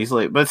 He's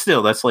like, but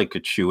still, that's like a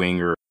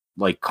chewing or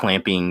like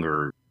clamping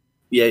or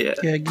yeah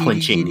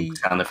clenching giri.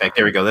 sound effect.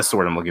 There we go. That's the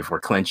word I'm looking for.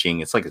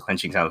 Clenching. It's like a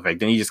clenching sound effect.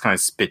 Then he just kind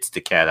of spits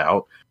the cat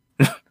out.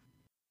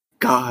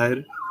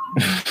 God.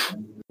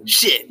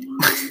 Shit.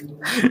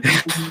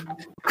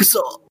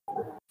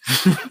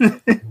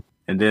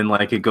 And then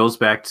like it goes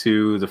back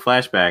to the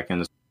flashback,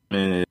 and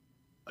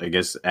I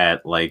guess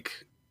at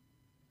like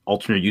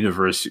alternate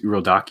universe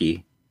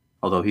Urodaki,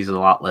 although he's a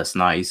lot less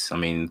nice. I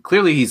mean,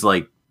 clearly he's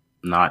like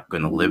not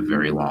going to live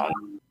very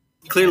long.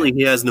 Clearly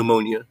he has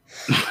pneumonia.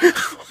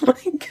 Oh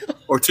my God.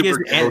 Or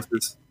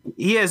tuberculosis.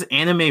 He has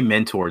anime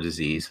mentor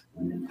disease.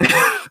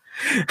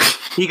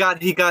 He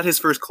got his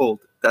first cold.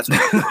 That's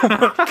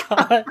right.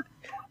 God.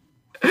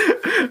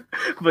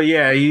 But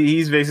yeah,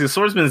 he's basically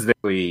swordsman's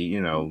basically,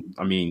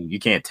 I mean, you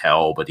can't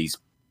tell, but he's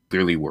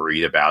clearly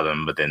worried about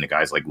him. But then the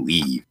guy's like,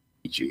 leave.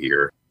 Need you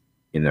here.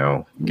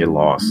 Get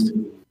lost.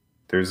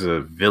 There's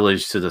a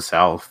village to the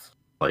south.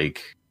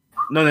 Like,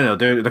 no.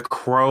 The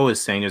crow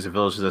is saying there's a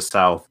village to the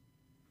south.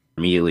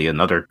 Immediately,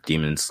 another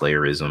demon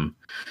slayerism.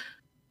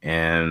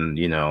 And,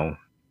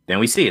 then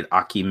we see it.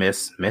 Aki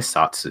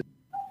Mesatsu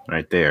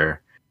right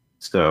there.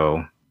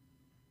 So,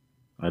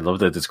 I love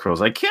that this crow's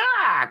like,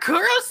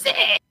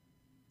 Kurose!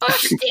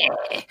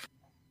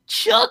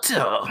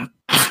 Choto!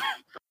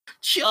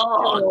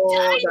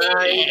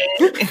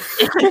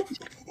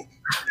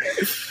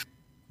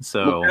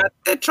 So I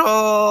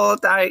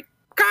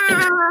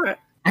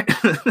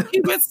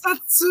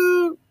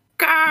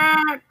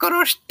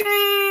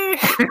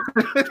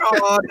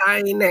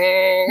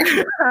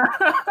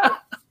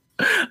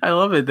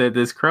love it that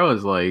this crow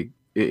is like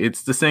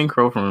it's the same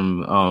crow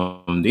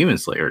from Demon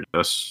Slayer.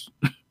 Just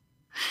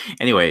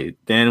anyway,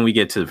 then we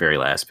get to the very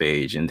last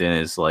page, and then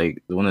it's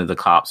like one of the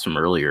cops from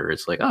earlier.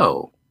 It's like,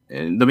 oh,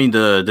 and I mean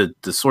the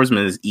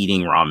swordsman is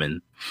eating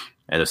ramen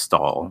at a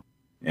stall,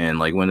 and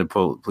like when the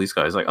police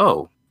guy is like,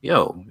 oh,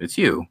 yo, it's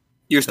you.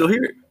 You're still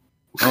here.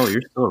 Oh,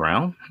 you're still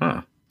around?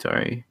 Huh.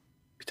 Sorry.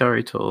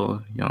 Pitari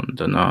to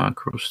yonda na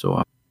kurosto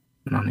wa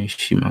nani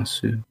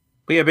shimasu.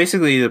 But yeah,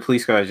 basically the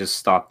police guy just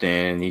stopped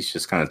in. He's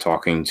just kind of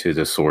talking to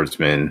the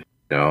swordsman,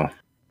 you know.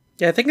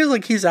 Yeah, I think it's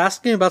like he's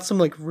asking about some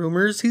like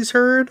rumors he's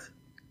heard.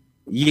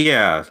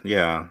 Yeah.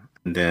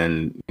 And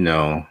then, you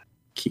know,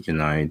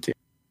 Kikanai.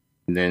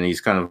 And then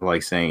he's kind of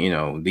like saying, you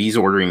know, he's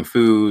ordering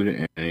food,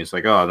 and he's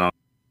like, oh, no,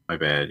 my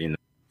bad, you know.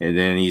 And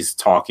then he's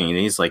talking, and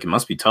he's like, it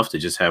must be tough to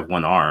just have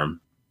one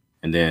arm.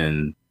 And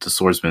then the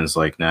swordsman's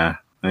like, nah,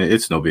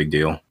 it's no big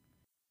deal.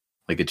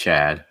 Like a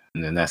Chad.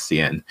 And then that's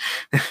the end.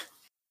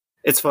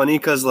 It's funny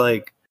because,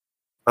 like,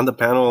 on the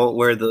panel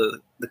where the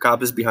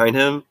cop is behind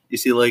him, you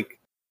see, like,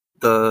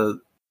 the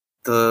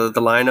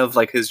line of,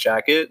 like, his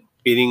jacket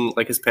beating,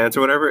 like, his pants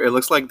or whatever. It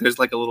looks like there's,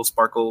 like, a little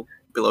sparkle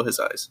below his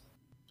eyes.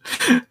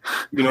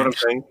 You know what I'm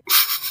saying?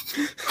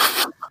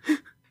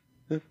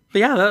 But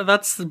yeah,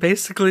 that's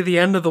basically the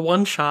end of the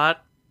one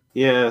shot.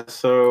 Yeah,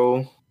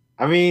 so,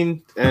 I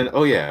mean, and,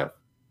 oh yeah,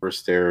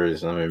 first there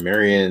is, I mean,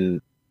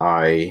 Marion,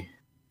 I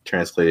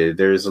translated,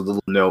 there's a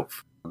little note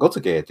for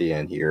Gotouge at the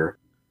end here.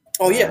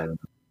 Oh, yeah.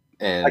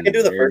 And I can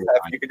do the first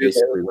half. You can do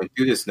basically went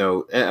through this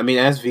note. I mean,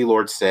 as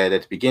VLord said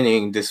at the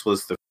beginning, this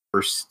was the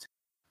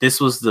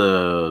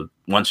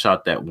one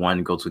shot that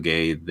won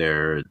Gotouge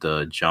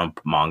the Jump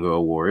Manga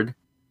Award.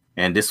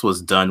 And this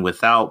was done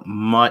without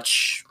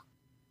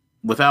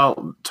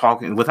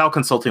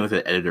consulting with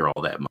the editor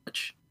all that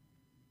much.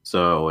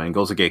 So, and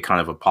Gotouge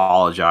kind of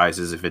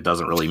apologizes if it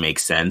doesn't really make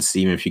sense,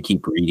 even if you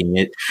keep reading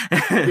it.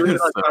 You read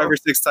it like 5 or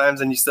 6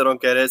 times and you still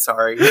don't get it.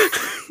 Sorry.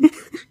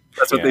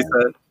 That's what they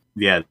said.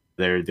 Yeah,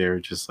 they're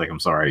just like, I'm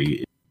sorry.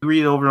 If you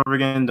read it over and over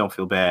again, don't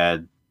feel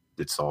bad.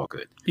 It's all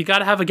good. You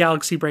gotta have a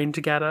galaxy brain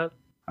to get it.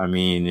 I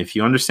mean, if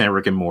you understand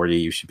Rick and Morty,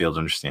 you should be able to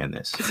understand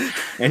this.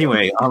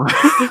 Anyway,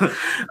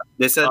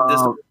 they said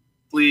this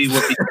will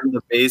become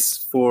the base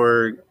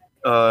for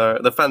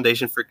the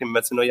foundation for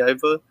Kimetsu no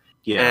Yaiba.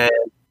 Yeah.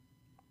 And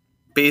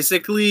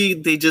basically,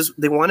 they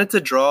wanted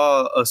to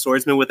draw a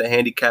swordsman with a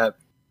handicap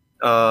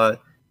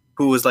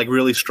who was like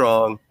really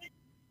strong.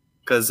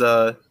 Because,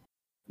 that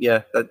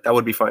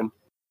would be fine.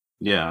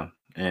 Yeah.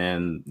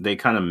 And they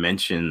kind of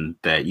mentioned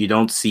that you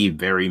don't see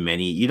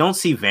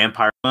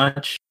vampire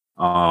much.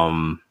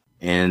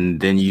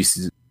 And then you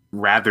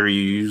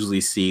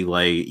usually see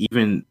like,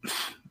 even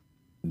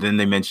then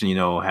they mentioned, you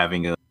know,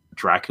 having a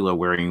Dracula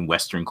wearing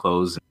Western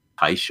clothes and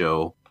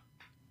Taisho,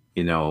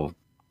 you know,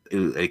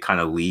 it kind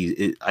of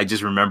leaves. I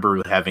just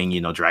remember having, you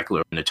know,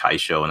 Dracula in a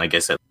Taisho, and I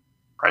guess that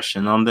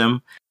impression on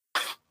them.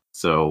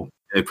 So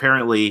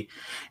apparently,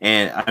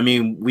 and I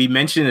mean, we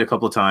mentioned it a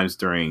couple of times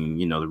during,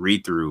 you know, the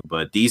read through,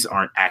 but these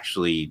aren't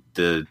actually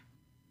the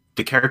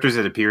characters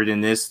that appeared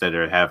in this that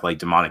have like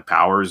demonic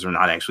powers are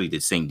not actually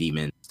the same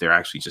demons. They're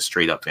actually just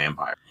straight up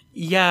vampire.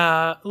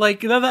 Yeah,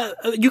 like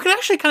that you can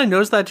actually kind of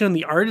notice that too in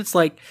the art. It's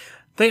like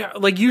they are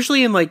like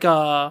usually in like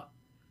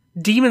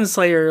Demon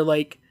Slayer,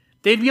 like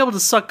they'd be able to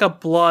suck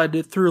up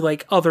blood through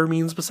like other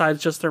means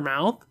besides just their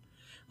mouth.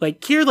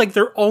 Like here, like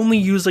they're only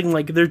using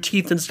like their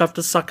teeth and stuff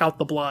to suck out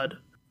the blood.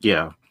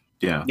 Yeah.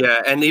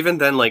 And even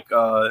then, like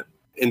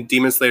in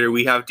Demon Slayer,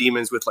 we have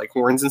demons with like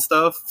horns and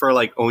stuff for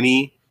like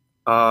Oni,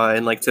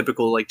 and like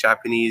typical like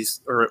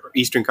Japanese or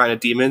Eastern kind of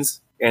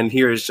demons. And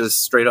here is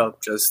just straight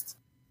up, just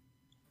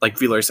like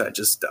VLord said,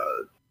 just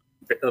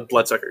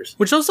bloodsuckers.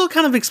 Which also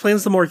kind of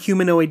explains the more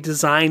humanoid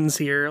designs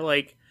here.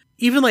 Like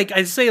even like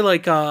I'd say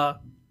like Tokikawa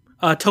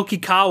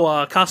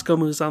Costco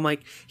Muzan,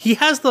 like he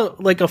has the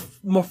like a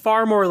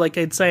far more like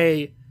I'd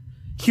say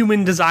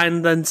human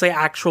design than say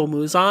actual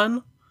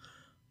Muzan.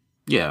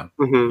 Yeah.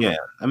 Mm-hmm. Yeah.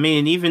 I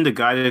mean, even the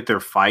guy that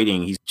they're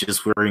fighting, he's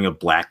just wearing a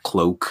black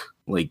cloak.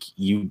 Like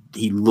he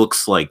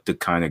looks like the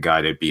kind of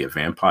guy that'd be a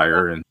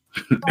vampire and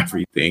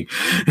everything.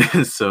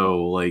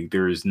 So like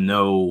there's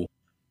no,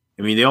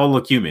 I mean, they all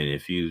look human.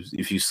 If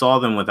you saw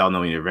them without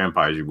knowing they're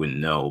vampires, you wouldn't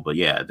know. But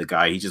yeah, the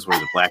guy, he just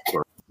wears a black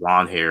cloak,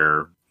 blonde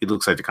hair. He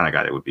looks like the kind of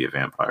guy that would be a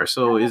vampire.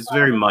 So it's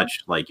very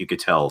much like you could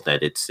tell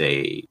that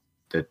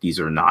that these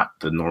are not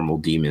the normal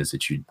demons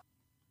that you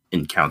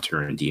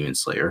encounter in Demon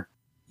Slayer.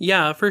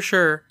 Yeah, for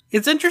sure.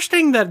 It's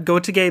interesting that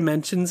Gotouge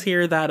mentions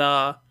here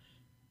that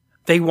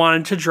they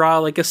wanted to draw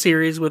like a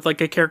series with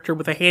like a character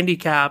with a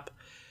handicap,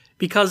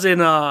 because in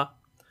Tatsuhiko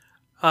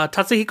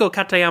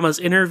Katayama's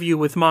interview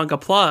with Manga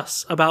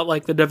Plus about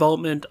like the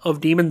development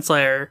of Demon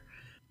Slayer,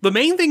 the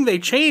main thing they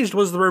changed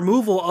was the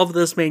removal of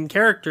this main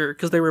character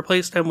because they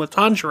replaced him with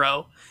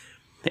Tanjiro.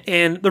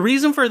 And the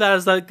reason for that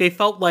is that they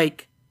felt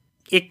like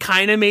it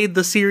kind of made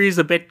the series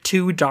a bit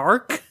too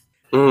dark.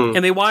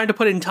 And they wanted to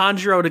put in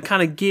Tanjiro to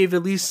kind of give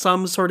at least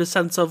some sort of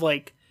sense of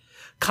like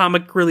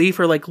comic relief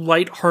or like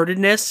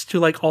lightheartedness to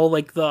like all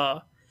like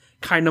the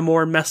kind of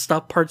more messed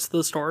up parts of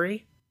the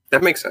story.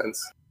 That makes sense.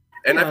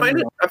 And I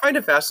find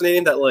it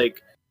fascinating that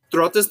like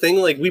throughout this thing,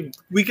 like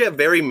we get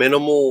very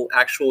minimal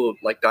actual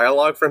like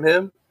dialogue from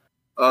him,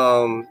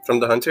 from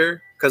the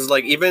hunter, because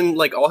like even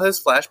like all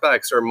his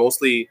flashbacks are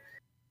mostly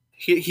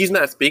he's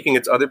not speaking,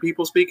 it's other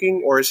people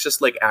speaking, or it's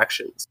just like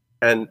actions.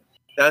 And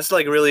that's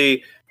like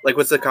really like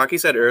what Sakaki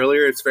said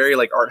earlier, it's very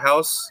like art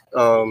house.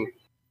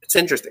 It's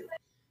interesting.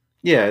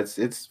 Yeah,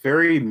 it's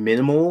very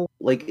minimal.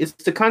 Like it's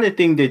the kind of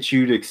thing that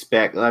you'd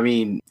expect. I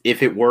mean,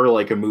 if it were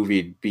like a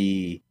movie,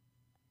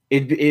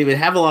 it would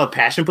have a lot of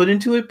passion put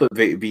into it, but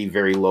it'd be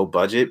very low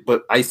budget.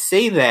 But I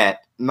say that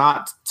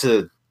not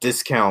to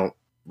discount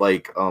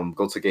like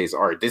Gotouge's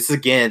art. This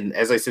again,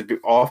 as I said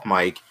off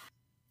mic,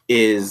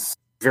 is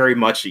very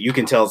much, you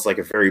can tell it's like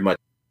a very much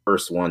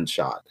first one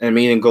shot. I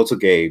mean, and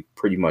Gotouge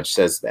pretty much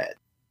says that.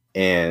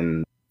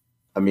 And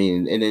I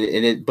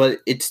mean,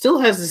 but it still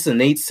has this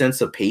innate sense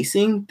of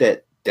pacing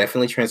that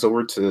definitely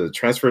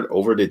transferred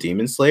over to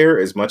Demon Slayer,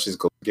 as much as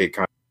Gotouge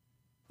kind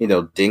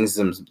of,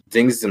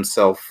 dings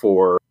himself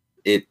for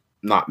it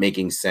not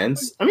making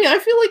sense. I mean, I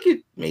feel like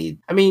it made.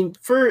 I mean,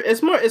 for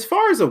as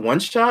far as one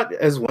shots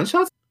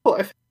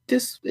go,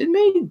 it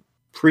made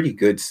pretty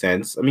good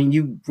sense. I mean,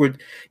 you'd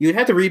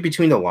have to read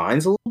between the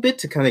lines a little bit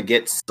to kind of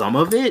get some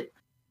of it.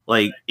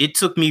 Like, it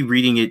took me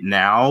reading it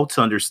now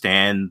to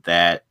understand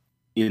that,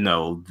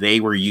 they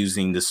were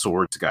using the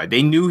swords guy.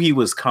 They knew he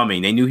was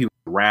coming. They knew he was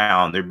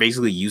around. They're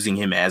basically using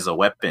him as a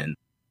weapon.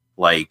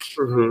 Like,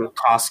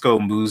 Costco,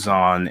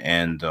 Muzan,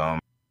 and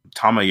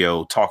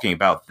Tamayo talking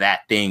about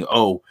that thing.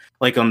 Oh,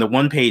 like on the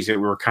one page that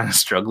we were kind of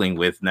struggling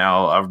with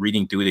now, I'm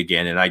reading through it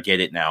again, and I get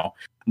it now.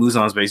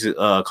 Muzan's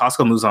basically,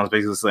 Costco Muzan's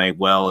basically saying,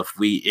 well,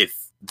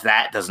 if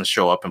that doesn't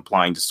show up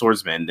implying the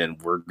swordsman, then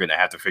we're going to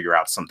have to figure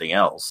out something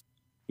else,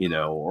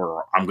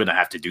 or I'm going to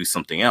have to do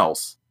something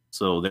else.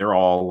 So they're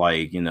all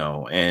like, and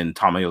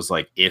Tamayo's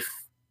like, if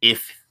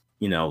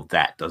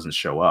that doesn't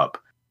show up.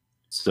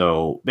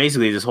 So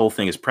basically this whole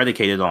thing is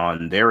predicated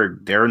on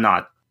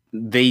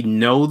they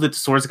know that the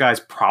swords guy's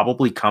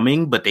probably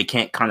coming, but they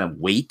can't kind of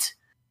wait.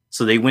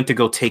 So they went to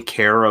go take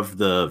care of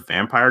the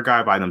vampire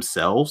guy by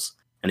themselves,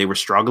 and they were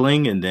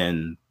struggling, and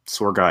then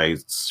sword guy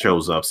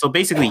shows up. So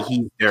basically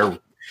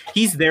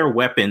he's their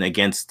weapon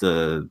against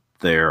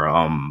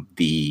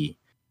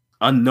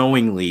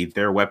unknowingly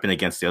their weapon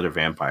against the other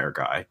vampire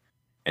guy.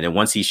 And then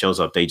once he shows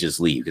up, they just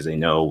leave because they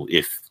know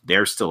if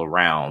they're still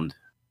around,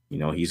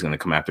 he's going to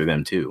come after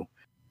them too.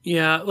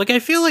 Yeah, like I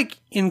feel like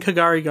in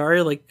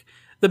Kagarigari, like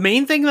the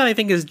main thing that I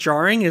think is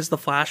jarring is the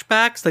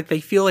flashbacks. Like they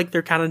feel like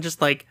they're kind of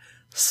just like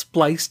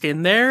spliced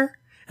in there,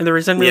 and there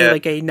isn't really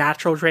like a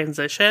natural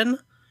transition.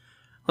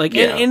 Like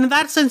in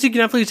that sense, you can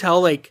definitely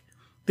tell like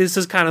this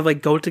is kind of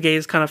like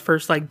Gotouge's kind of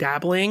first like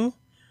dabbling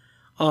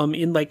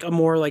in like a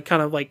more like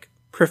kind of like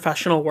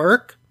professional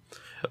work.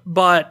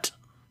 But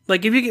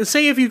like if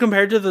you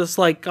compared to this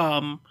like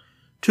to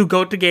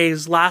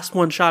Gotouge's last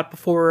one shot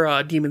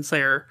before Demon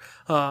Slayer,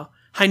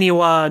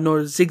 Hainiwa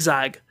no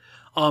Zigzag,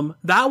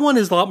 that one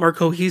is a lot more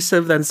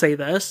cohesive than say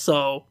this.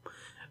 So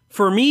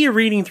for me,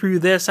 reading through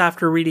this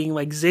after reading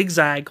like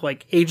Zigzag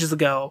like ages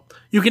ago,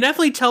 you can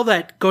definitely tell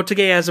that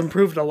Gotouge has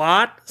improved a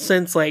lot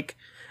since like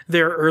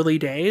their early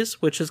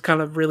days, which is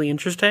kind of really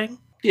interesting.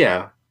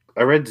 Yeah,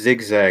 I read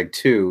Zigzag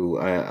too.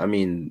 I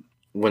mean,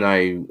 when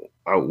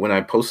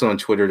I posted on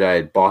Twitter that I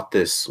had bought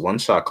this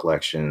one-shot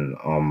collection,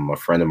 a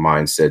friend of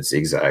mine said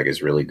Zigzag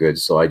is really good,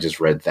 so I just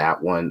read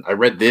that one. I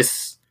read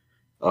this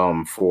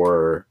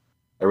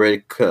I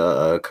read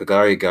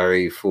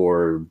Kagarigari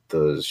for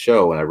the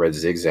show, and I read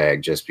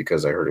Zigzag just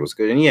because I heard it was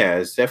good. And yeah,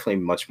 it's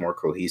definitely much more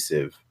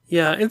cohesive.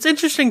 Yeah, it's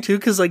interesting too,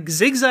 because like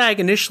Zigzag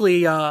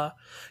initially,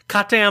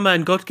 Katayama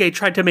and Gotouge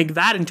tried to make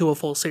that into a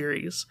full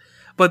series,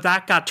 but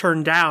that got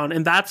turned down,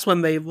 and that's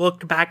when they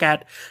looked back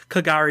at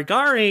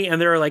Kagarigari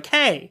and they were like,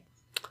 hey,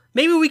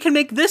 maybe we can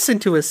make this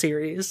into a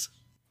series.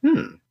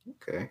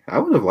 Okay. I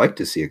would have liked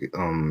to see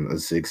a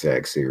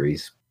Zigzag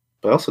series,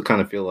 but I also kind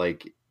of feel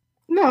like,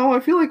 I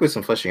feel like with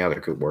some fleshing out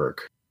it could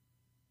work.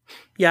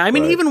 Yeah, I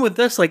mean, even with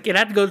this, like, it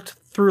had to go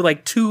through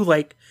like 2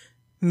 like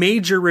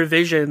major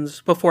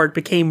revisions before it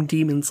became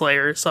Demon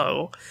Slayer,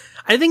 so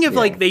I think if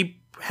like they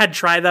had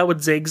tried that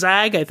with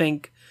Zigzag, I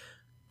think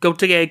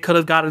Gotouge could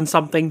have gotten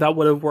something that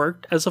would have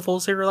worked as a full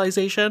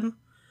serialization.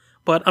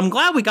 But I'm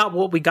glad we got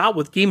what we got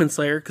with Demon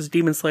Slayer, because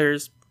Demon Slayer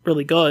is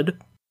really good.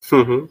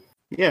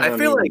 Yeah, I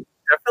feel like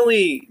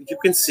definitely you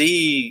can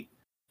see,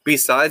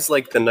 besides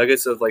like the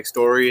nuggets of like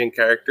story and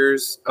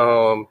characters,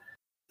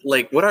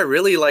 like what I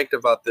really liked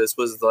about this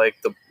was like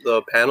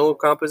the panel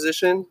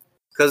composition,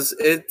 because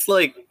it's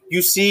like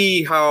you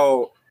see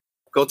how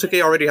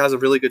Gotouge already has a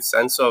really good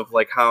sense of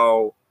like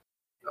how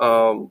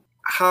to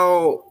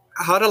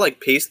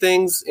like pace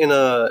things in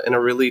a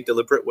really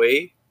deliberate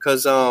way,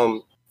 because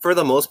for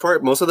the most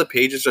part most of the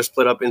pages are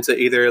split up into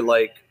either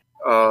like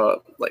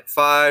like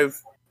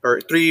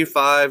 3,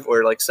 5,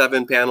 or like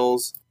 7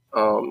 panels.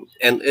 And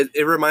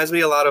it reminds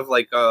me a lot of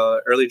like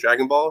early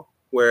Dragon Ball,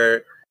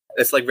 where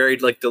it's like very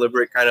like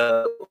deliberate kind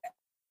of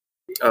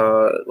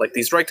like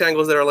these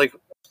rectangles that are like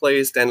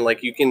placed, and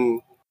like you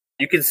can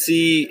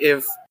see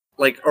if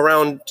like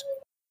around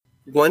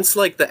once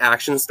like the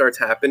action starts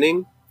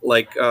happening,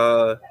 like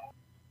the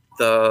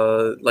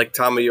like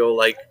Tamayo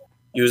like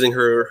using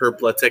her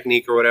blood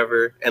technique or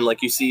whatever, and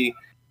like you see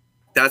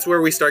that's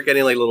where we start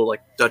getting like little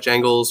like Dutch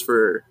angles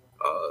for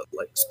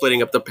like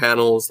splitting up the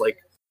panels, like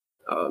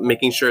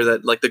making sure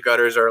that like the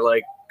gutters are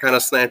like kind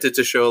of slanted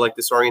to show like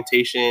this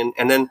orientation,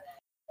 and then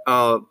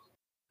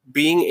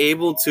being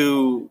able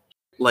to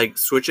like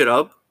switch it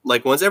up,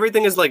 like once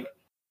everything is like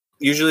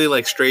usually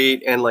like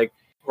straight and like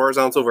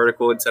horizontal,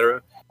 vertical,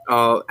 etc.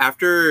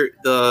 After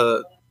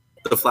the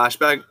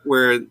flashback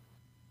where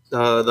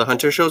the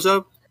hunter shows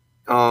up,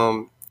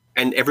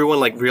 and everyone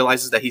like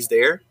realizes that he's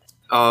there,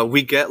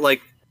 we get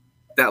like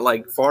that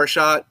like far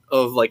shot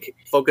of like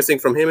focusing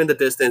from him in the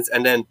distance,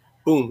 and then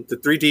boom, the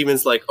 3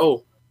 demons like,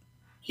 oh,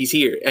 he's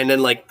here, and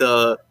then like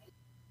the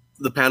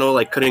panel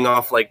like cutting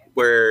off like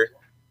where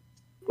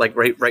like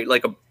right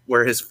like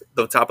where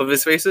the top of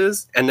his face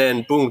is, and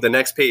then boom, the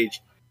next page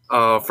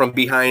from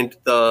behind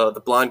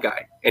the blonde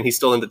guy, and he's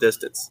still in the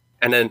distance,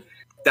 and then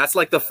that's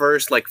like the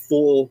first like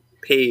full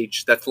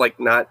page that's like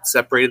not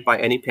separated by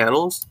any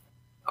panels,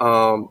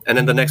 and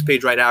then the next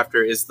page right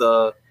after is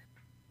the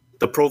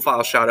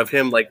profile shot of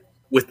him like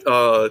with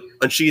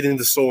unsheathing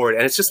the sword,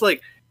 and it's just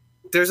like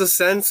there's a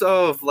sense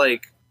of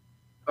like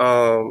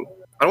I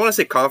don't want to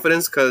say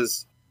confidence,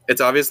 because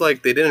it's obvious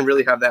like they didn't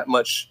really have that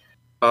much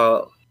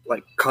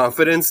like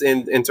confidence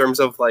in terms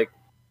of like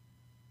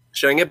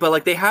showing it, but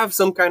like they have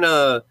some kind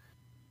of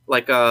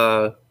like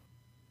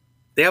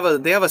they have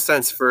a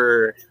sense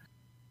for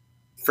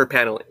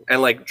paneling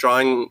and like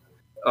drawing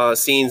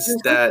scenes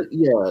that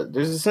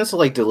there's a sense of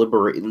like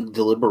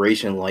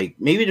deliberation, like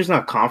maybe there's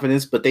not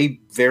confidence, but they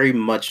very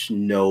much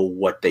know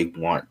what they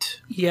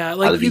want. Yeah,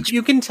 like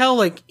you can tell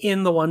like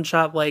in the one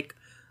shot like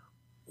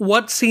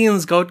what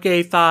scenes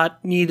Gotouge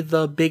thought needed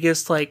the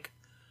biggest like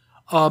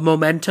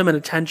momentum and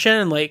attention,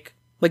 and like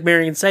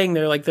Marion saying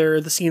there, like there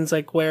are the scenes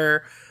like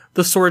where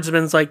the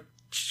swordsman's like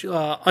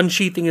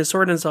unsheathing his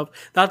sword and stuff.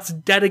 That's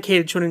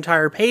dedicated to an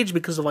entire page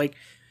because of like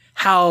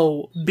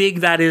how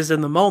big that is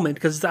in the moment,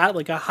 because that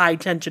like a high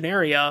tension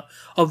area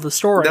of the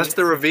story. That's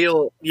the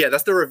reveal. Yeah,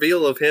 that's the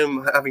reveal of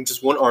him having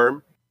just one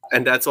arm,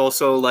 and that's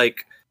also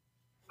like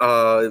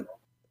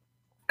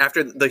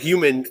after the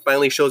human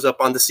finally shows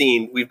up on the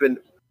scene, we've been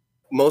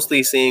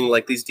mostly seeing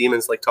like these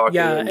demons like talking.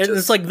 Yeah, and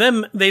it's like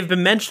they've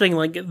been mentioning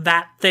like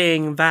that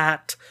thing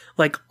that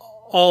like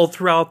all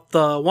throughout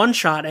the one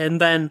shot,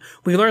 and then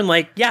we learn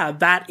like, yeah,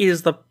 that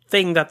is the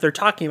thing that they're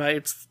talking about.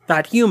 It's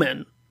that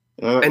human.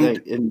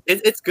 And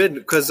it's good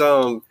because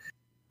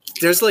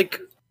there's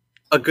like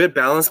a good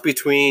balance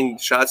between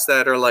shots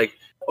that are like,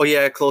 oh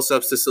yeah,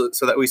 close-ups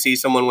so that we see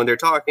someone when they're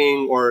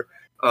talking, or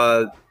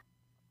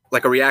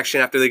like a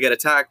reaction after they get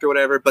attacked or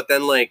whatever, but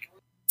then like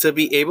to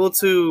be able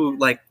to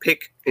like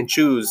pick and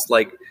choose,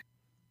 like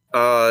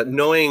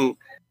knowing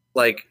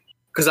like,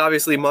 because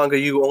obviously manga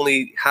you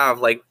only have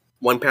like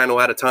one panel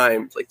at a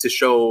time, like to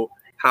show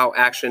how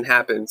action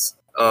happens,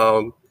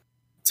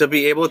 to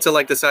be able to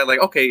like decide like,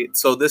 okay,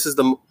 so this is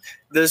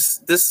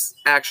this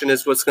action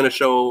is what's going to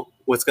show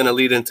what's going to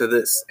lead into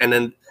this, and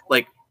then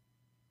like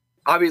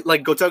obviously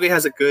like Gotouge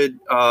has a good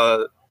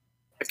I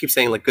keep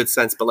saying like good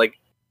sense, but like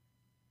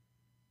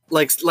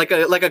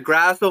a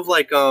grasp of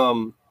like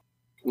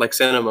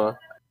cinema.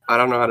 I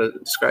don't know how to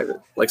describe it,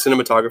 like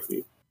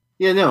cinematography.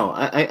 Yeah, no,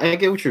 I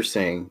get what you're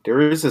saying.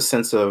 There is a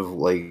sense of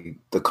like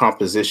the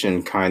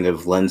composition kind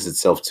of lends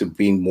itself to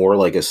being more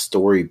like a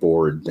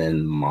storyboard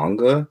than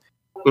manga.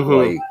 Mm-hmm.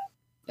 Like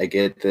I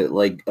get that.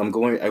 Like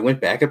I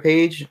went back a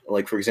page.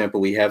 Like for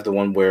example, we have the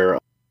one where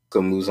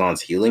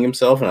Muzan's healing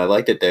himself, and I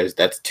like that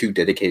that's 2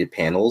 dedicated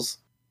panels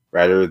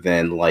rather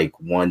than like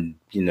one.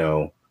 You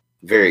know,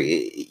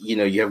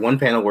 you have one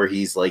panel where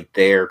he's like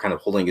there, kind of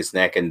holding his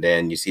neck, and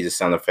then you see the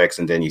sound effects,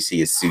 and then you see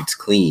his suit's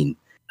clean.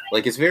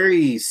 Like it's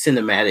very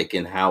cinematic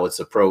in how it's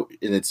approach,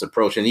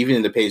 and even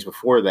in the page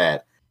before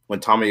that,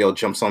 when Tamayo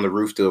jumps on the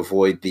roof to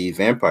avoid the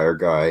vampire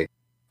guy,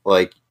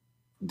 like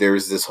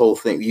there's this whole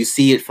thing. You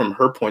see it from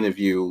her point of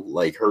view,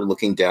 like her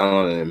looking down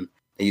on him,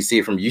 and you see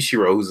it from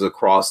Yushiro, who's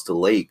across the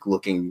lake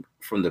looking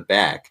from the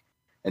back,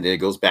 and then it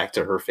goes back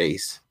to her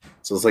face.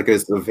 So it's like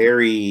it's a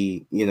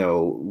very,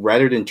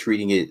 rather than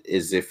treating it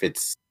as if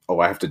it's, oh,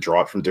 I have to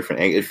draw it from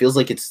different angles, it feels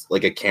like it's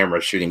like a camera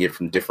shooting it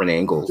from different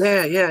angles.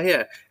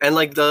 Yeah. And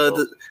like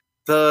the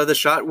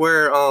shot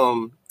where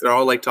they're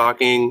all like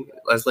talking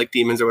as like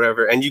demons or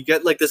whatever, and you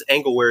get like this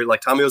angle where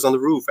like Tamayo's on the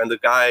roof and the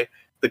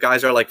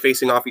guys are like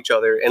facing off each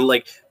other, and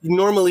like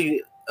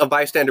normally a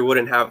bystander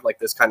wouldn't have like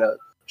this kind of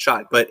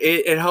shot, but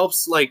it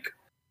helps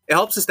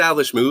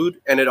establish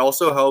mood, and it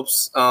also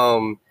helps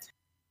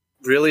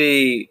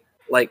really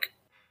like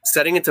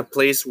setting into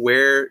place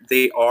where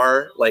they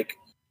are like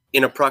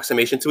in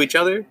approximation to each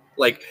other.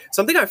 Like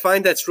something I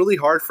find that's really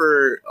hard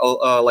for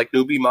like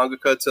newbie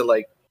mangaka to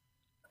like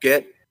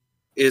get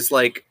is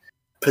like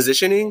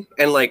positioning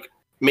and like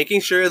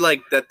making sure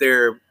like that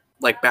their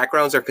like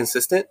backgrounds are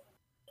consistent.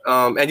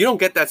 And you don't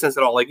get that sense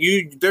at all. Like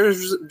there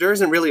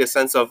isn't really a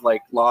sense of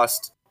like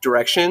lost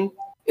direction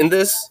in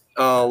this.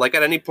 Like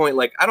at any point,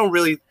 like I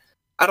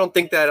don't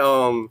think that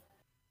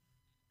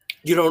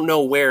you don't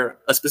know where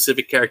a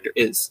specific character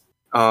is.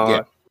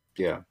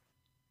 Yeah.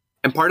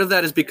 And part of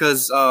that is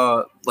because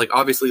like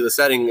obviously the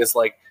setting is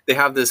like they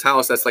have this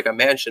house that's like a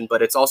mansion,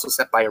 but it's also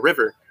set by a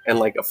river and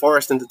like a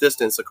forest in the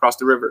distance across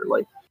the river.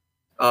 Like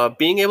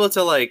being able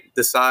to like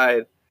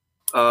decide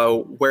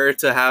where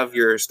to have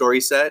your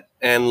story set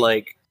and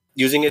like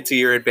using it to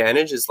your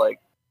advantage is like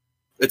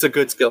it's a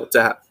good skill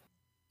to have.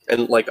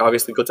 And like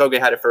obviously Gotouge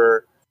had it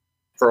for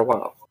a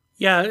while.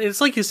 Yeah, it's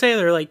like you say,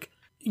 they're like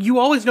you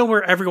always know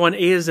where everyone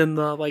is in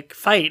the like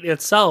fight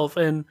itself,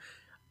 and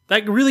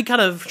that really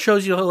kind of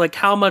shows you like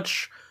how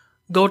much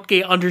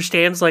Gotouge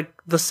understands like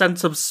the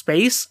sense of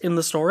space in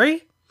the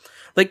story.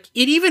 Like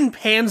it even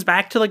pans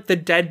back to like the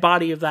dead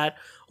body of that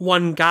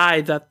one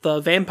guy that the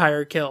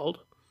vampire killed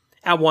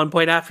at one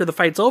point after the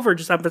fight's over,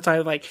 just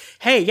emphasizing like,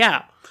 hey,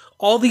 yeah,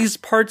 all these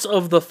parts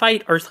of the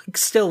fight are like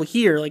still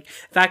here. Like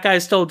that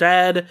guy's still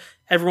dead.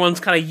 Everyone's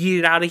kind of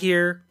yeeted out of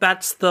here.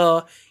 That's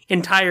the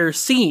entire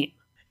scene.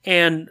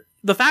 And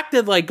the fact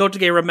that like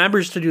Gotouge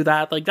remembers to do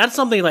that, like that's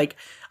something like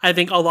I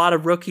think a lot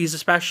of rookies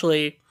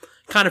especially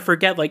kind of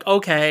forget. Like,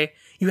 okay,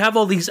 you have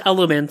all these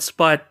elements,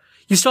 but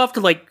you still have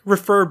to like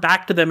refer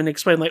back to them and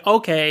explain like,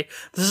 okay,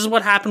 this is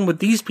what happened with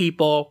these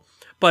people,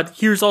 but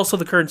here's also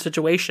the current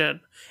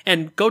situation.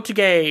 And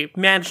Gotouge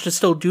managed to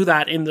still do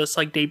that in this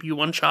like debut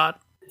one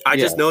shot. I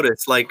just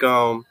noticed like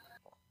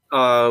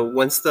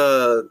once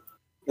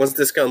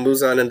this guy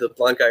Muzan and the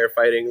blonde guy are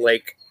fighting,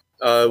 like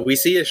we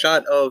see a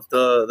shot of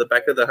the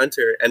back of the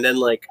hunter, and then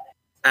like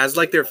as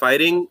like they're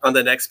fighting on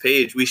the next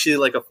page, we see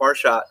like a far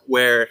shot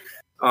where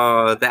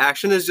the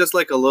action is just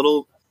like a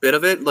little bit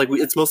of it. Like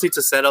it's mostly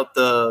to set up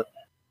the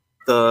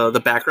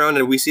background,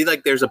 and we see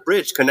like there's a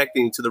bridge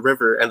connecting to the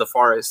river and the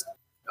forest,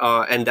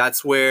 and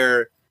that's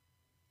where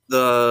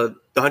the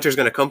hunter's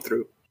gonna come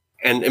through.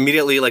 And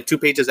immediately, like 2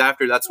 pages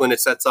after, that's when it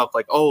sets up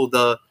like, oh,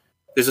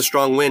 there's a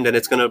strong wind and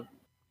it's gonna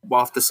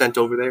waft the scent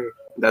over there.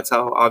 That's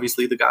how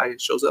obviously the guy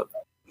shows up.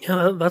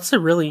 Yeah, that's a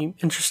really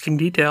interesting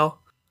detail.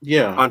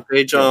 Yeah. On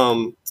page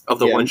of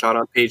the one shot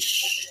on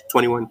page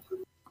 21.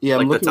 Yeah,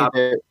 like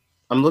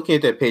I'm looking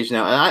at that page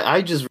now,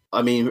 and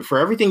I mean, for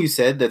everything you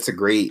said, it's a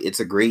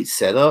great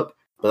setup.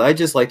 But I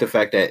just like the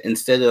fact that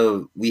instead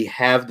of we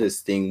have this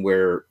thing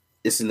where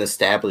it's an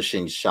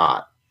establishing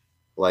shot,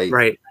 like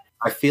right.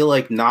 I feel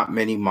like not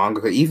many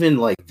manga, even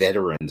like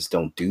veterans,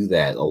 don't do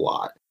that a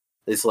lot.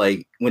 It's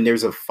like when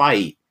there's a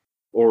fight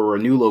or a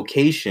new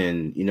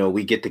location, you know,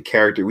 we get the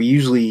character. We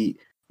usually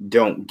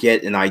don't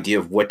get an idea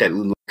of what that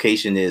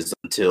location is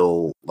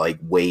until like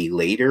way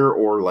later,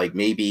 or like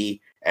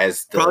maybe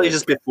probably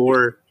just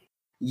before.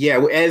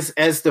 Yeah,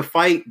 as the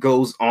fight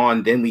goes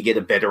on, then we get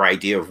a better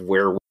idea of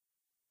where we're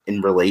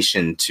in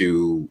relation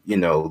to, you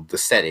know, the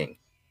setting.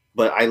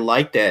 But I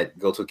like that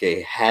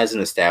Gotouge has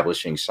an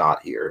establishing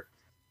shot here.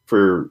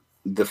 For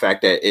the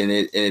fact that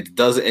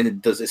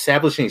the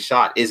establishing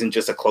shot isn't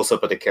just a close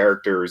up of the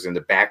characters in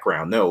the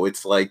background. No,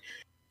 it's like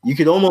you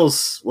could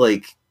almost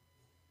like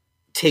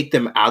take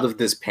them out of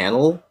this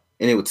panel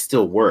and it would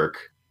still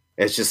work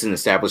as just an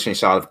establishing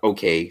shot of,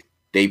 okay,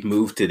 they've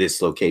moved to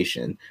this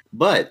location.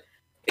 But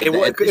it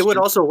would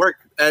also work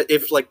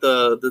if like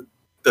the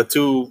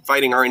two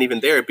fighting aren't even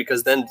there,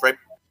 because then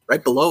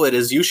right below it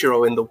is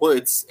Yushiro in the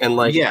woods, and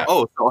like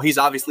so he's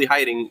obviously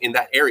hiding in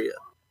that area.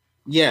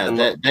 Yeah,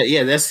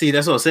 that's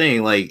what I'm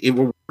saying. Like it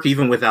will work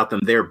even without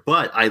them there.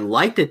 But I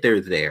like that they're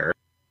there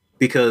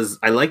because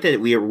I like that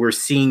we're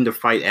seeing the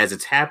fight as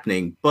it's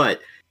happening.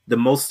 But the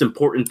most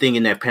important thing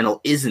in that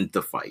panel isn't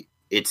the fight;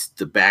 it's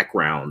the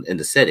background and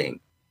the setting.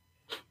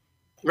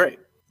 Right.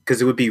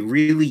 Because it would be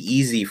really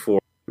easy for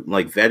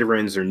like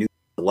veterans or new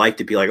like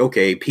to be like,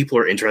 okay, people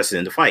are interested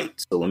in the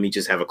fight, so let me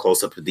just have a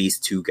close up of these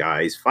two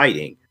guys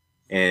fighting.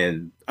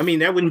 And I mean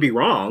that wouldn't be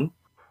wrong.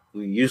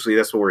 Usually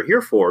that's what we're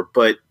here for,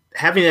 but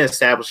having an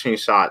establishing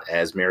shot,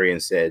 as Marion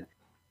said,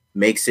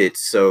 makes it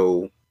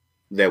so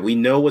that we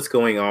know what's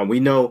going on. We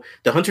know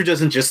the hunter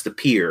doesn't just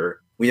appear.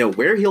 We know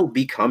where he'll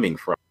be coming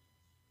from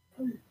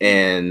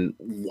and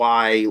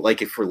why.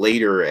 Like if for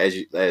later,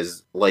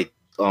 as like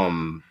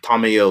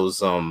Tamayo's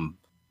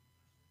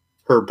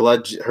her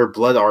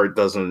blood art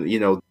doesn't, you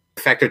know,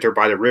 the fact that they're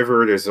by the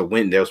river, there's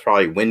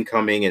probably wind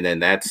coming, and then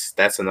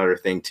that's another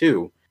thing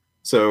too.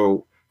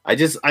 So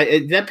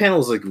that panel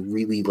is like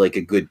really like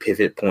a good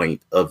pivot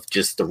point of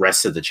just the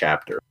rest of the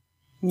chapter.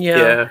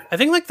 Yeah. I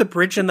think like the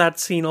bridge in that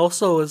scene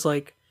also is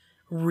like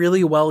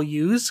really well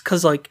used,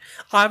 because like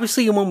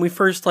obviously when we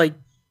first like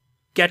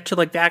get to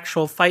like the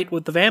actual fight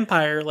with the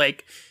vampire,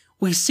 like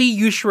we see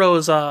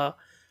Yushiro's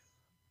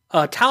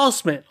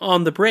talisman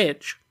on the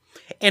bridge,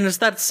 and it's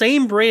that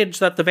same bridge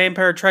that the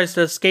vampire tries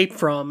to escape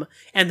from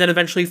and then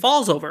eventually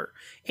falls over.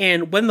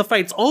 And when the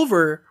fight's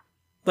over,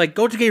 like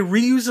Gotouge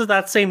reuses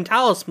that same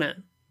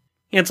talisman.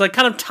 And it's like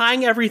kind of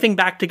tying everything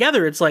back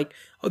together. It's like,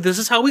 oh, this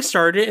is how we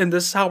started and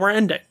this is how we're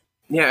ending.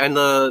 Yeah, and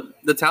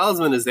the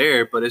talisman is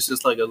there, but it's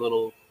just like a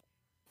little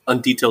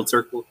undetailed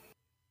circle.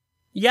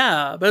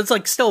 Yeah, but it's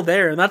like still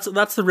there, and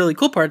that's the really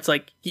cool part. It's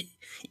like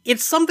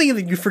it's something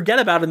that you forget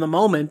about in the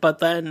moment, but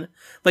then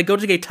like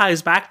Gotouge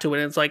ties back to it,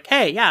 and it's like,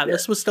 hey, yeah,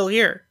 this was still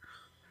here.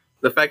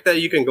 The fact that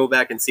you can go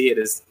back and see it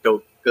is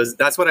dope, because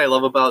that's what I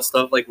love about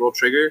stuff like World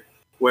Trigger,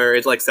 where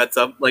it like sets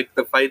up like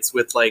the fights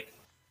with like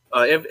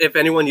if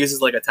anyone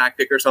uses like a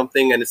tactic or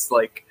something, and it's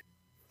like,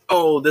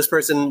 oh, this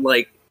person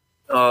like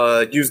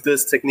used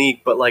this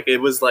technique, but like it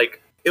was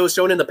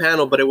shown in the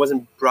panel, but it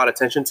wasn't brought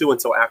attention to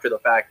until after the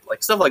fact.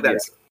 Like stuff like that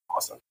is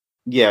awesome.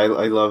 Yeah,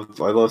 I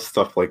love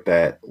stuff like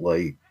that,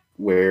 like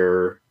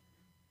where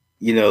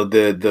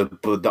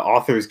the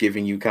author is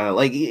giving you kind of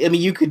like, I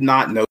mean, you could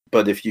not know,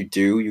 but if you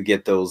do, you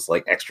get those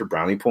like extra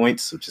brownie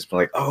points, which is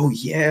like, oh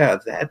yeah,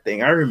 that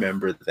thing, I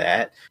remember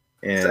that,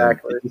 and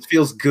exactly. It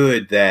feels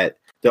good that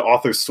the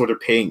author's sort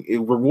of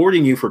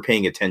rewarding you for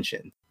paying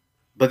attention,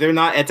 but they're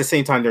not at the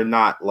same time. They're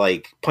not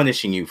like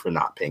punishing you for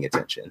not paying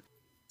attention.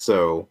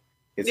 So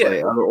it's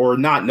like, or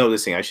not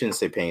noticing. I shouldn't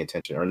say paying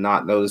attention, or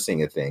not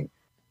noticing a thing.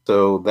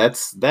 So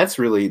that's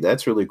really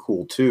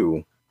cool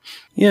too.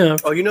 Yeah.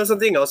 Oh, you know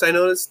something else I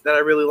noticed that I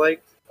really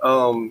liked?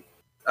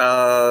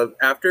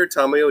 After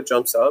Tamayo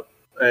jumps up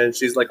and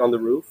she's like on the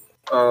roof,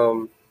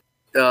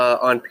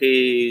 on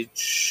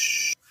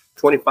page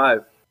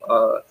 25,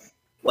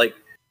 like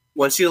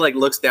when she like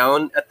looks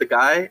down at the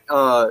guy,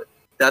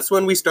 that's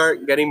when we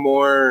start getting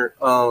more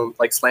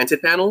like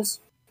slanted panels,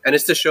 and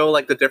it's to show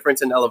like the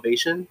difference in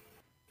elevation.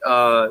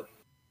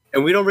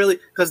 And we don't really,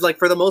 because like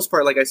for the most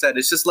part, like I said,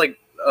 it's just like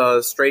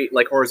straight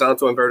like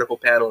horizontal and vertical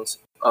panels.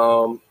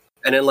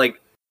 And then like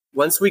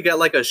once we get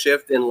like a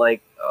shift in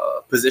like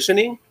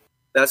positioning,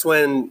 that's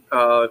when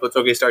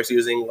Gotouge starts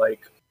using like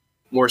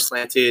more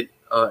slanted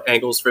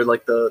angles for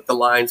like the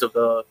lines of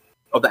the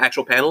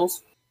actual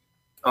panels.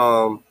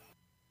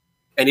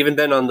 And even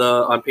then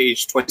on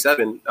page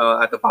 27,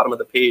 at the bottom of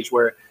the page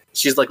where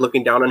she's like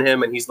looking down on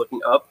him and he's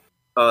looking up,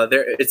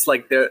 it's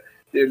like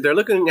they're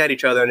looking at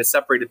each other and it's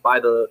separated by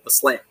the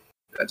slant.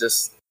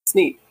 It's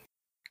neat.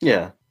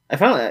 Yeah, I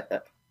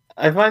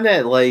find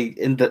that like,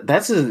 and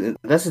that's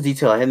a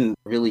detail I hadn't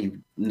really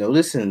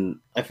noticed, and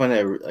I find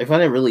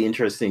it really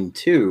interesting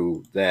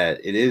too. That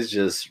it is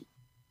just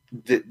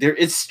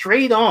it's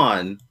straight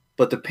on,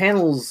 but the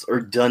panels are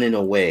done in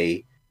a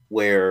way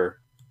where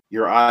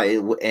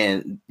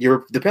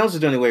the panels are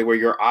done in a way where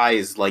your eye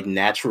is like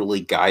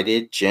naturally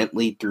guided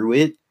gently through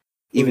it.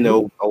 Even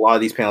though a lot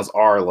of these panels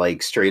are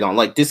like straight on,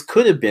 like this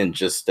could have been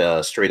just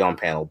a straight on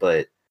panel,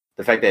 but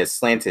the fact that it's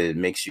slanted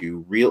makes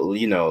you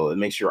it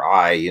makes your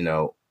eye,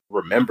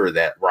 remember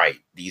that, right,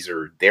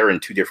 they're in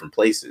two different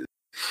places.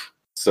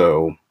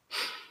 So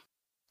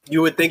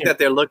you would think that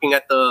they're looking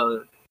at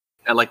the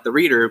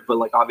reader, but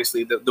like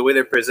obviously the way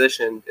they're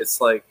positioned, it's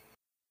like,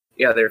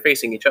 yeah, they're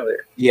facing each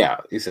other. Yeah,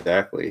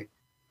 exactly.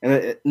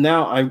 And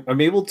now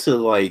I'm able to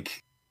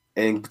like,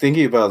 and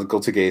thinking about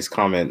Gotouge's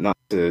comment, not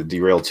to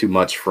derail too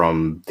much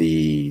from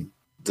the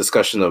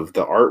discussion of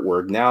the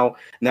artwork. Now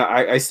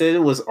I said it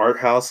was art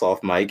house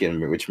off mic,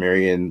 and which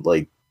Marion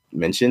like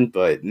mentioned,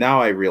 but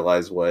now I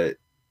realize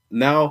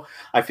now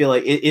I feel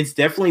like it's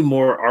definitely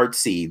more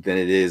artsy than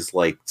it is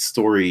like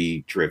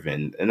story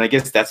driven, and I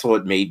guess that's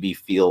what made me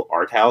feel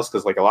art house,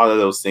 because like a lot of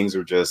those things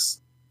are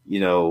just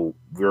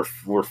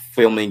we're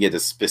filming it a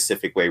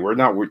specific way.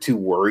 We're too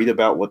worried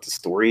about what the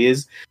story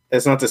is.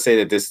 That's not to say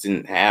that this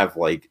didn't have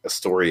like a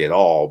story at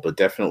all, but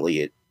definitely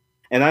it.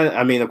 And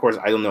I mean, of course,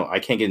 I don't know. I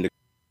can't get into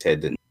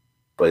head,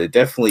 but it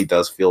definitely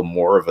does feel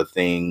more of a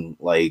thing.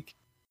 Like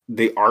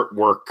the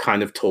artwork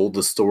kind of told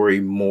the story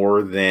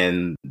more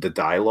than the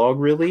dialogue,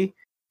 really.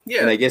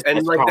 Yeah, and I guess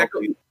and like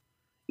probably,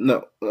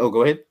 no. Oh,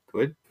 go ahead.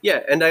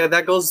 Yeah, and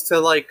that goes to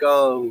like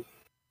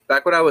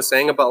back what I was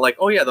saying about like,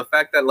 oh yeah, the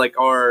fact that like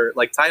our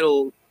like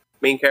title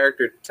main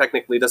character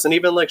technically doesn't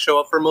even like show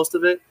up for most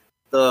of it.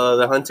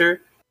 The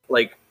hunter,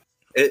 like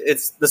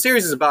it's the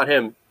series is about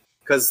him,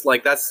 because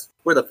like that's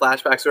where the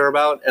flashbacks are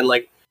about, and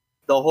like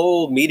the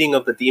whole meeting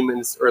of the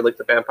demons or like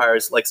the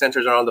vampires like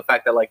centers around the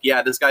fact that like,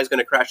 yeah, this guy's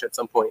gonna crash at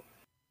some point.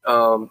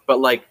 But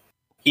like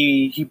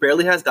he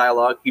barely has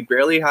dialogue. He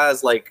barely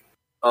has like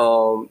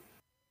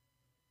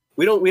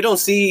we don't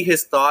see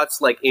his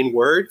thoughts like in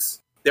words.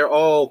 They're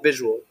all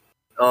visual.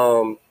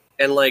 And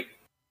like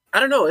I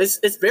don't know,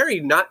 it's very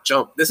not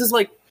Jump. This is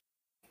like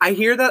I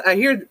hear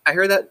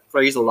that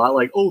phrase a lot,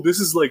 like, oh,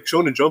 this is like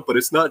Shonen Jump, but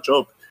it's not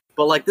Jump.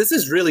 But like this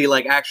is really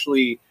like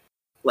actually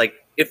like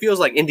it feels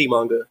like indie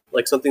manga,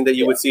 like something that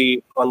you would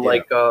see on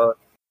like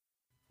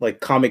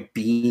Comic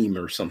Beam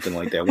or something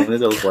like that. One of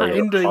those like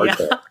kinda,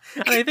 yeah.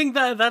 And I think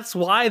that's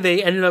why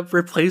they ended up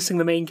replacing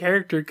the main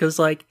character, because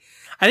like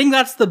I think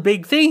that's the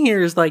big thing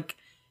here is like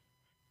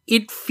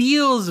it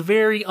feels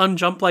very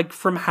unjump like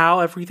from how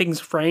everything's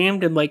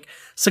framed, and like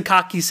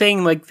Sakaki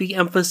saying like the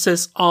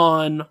emphasis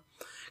on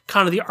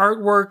kind of the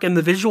artwork and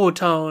the visual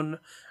tone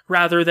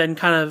rather than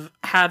kind of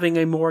having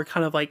a more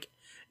kind of like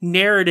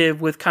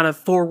narrative with kind of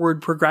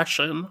forward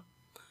progression.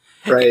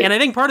 Right. And I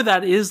think part of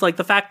that is like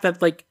the fact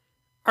that like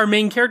our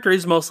main character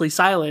is mostly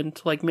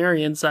silent, like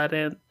Marion said,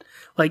 and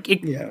like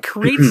it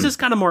creates this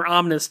kind of more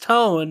ominous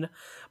tone,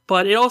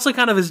 but it also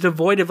kind of is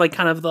devoid of like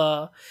kind of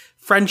the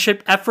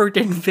friendship, effort,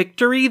 and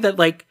victory that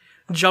like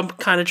Jump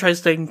kind of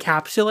tries to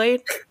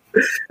encapsulate.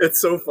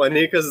 It's so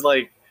funny because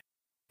like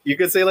you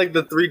could say like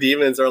the three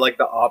demons are like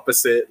the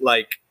opposite,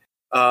 like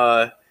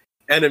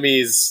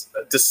enemies,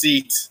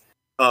 deceit,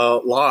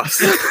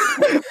 loss.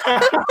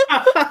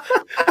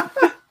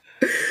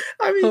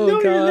 I mean,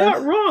 no, you're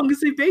not wrong,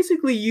 because they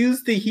basically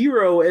use the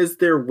hero as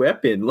their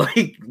weapon.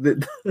 Like,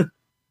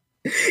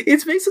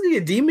 it's basically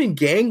a demon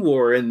gang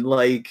war, and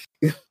like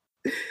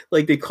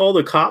they call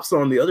the cops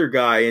on the other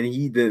guy,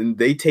 and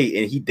they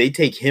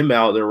take him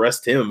out and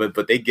arrest him,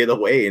 but they get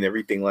away and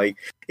everything. Like,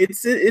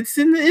 it's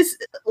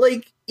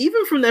like,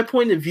 even from that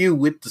point of view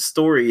with the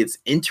story, it's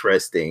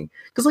interesting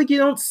because like you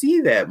don't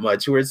see that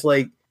much where it's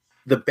like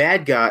the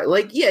bad guy,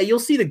 like, yeah, you'll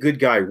see the good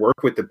guy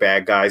work with the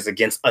bad guys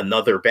against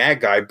another bad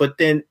guy, but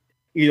then,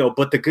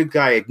 but the good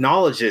guy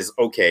acknowledges,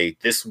 okay,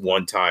 this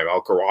one time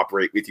I'll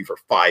cooperate with you for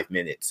 5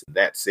 minutes, and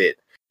that's it.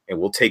 And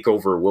we'll take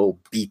over, we'll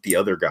beat the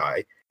other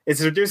guy. And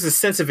so there's a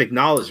sense of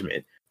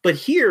acknowledgement. But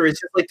here, it's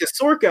just like the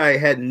sword guy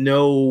had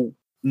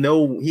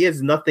he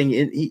has nothing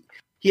in,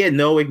 he had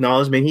no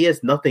acknowledgement, he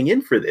has nothing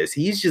in for this.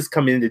 He's just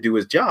coming in to do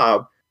his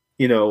job,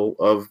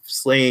 of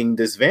slaying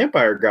this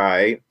vampire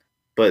guy.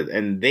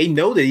 And they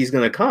know that he's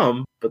going to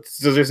come, but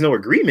so there's no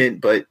agreement,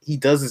 but he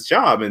does his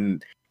job.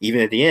 And even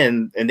at the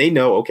end, and they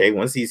know, okay,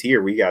 once he's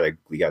here, we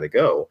gotta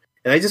go.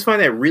 And I just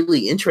find that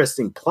really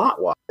interesting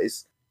plot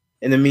wise.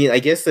 And I mean, I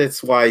guess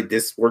that's why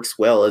this works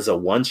well as a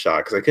one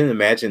shot, because I couldn't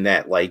imagine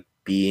that like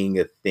being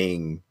a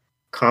thing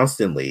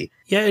constantly.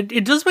 Yeah,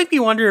 it does make me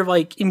wonder if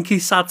like in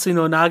Kisatsu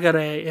no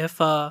Nagare, if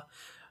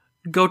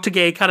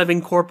Gotouge kind of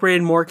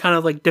incorporated more kind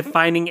of like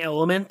defining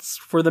elements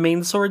for the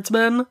main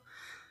swordsman.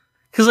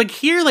 Because, like,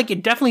 here, like,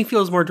 it definitely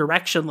feels more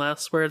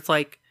directionless, where it's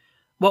like,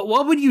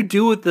 what would you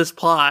do with this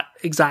plot,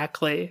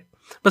 exactly?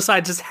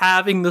 Besides just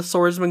having the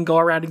swordsman go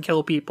around and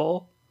kill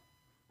people.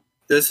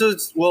 This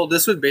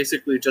would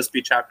basically just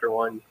be chapter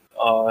 1.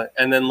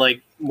 And then,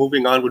 like,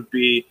 moving on would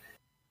be...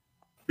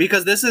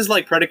 Because this is,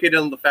 like, predicated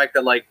on the fact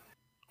that, like,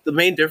 the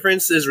main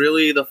difference is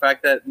really the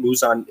fact that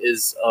Muzan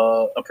is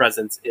a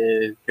presence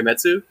in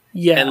Kimetsu.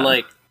 Yeah. And,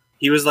 like,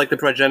 he was, like, the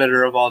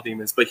progenitor of all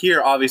demons. But here,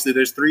 obviously,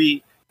 there's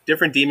 3...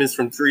 different demons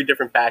from 3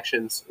 different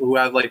factions who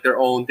have like their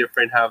own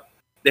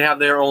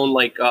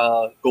like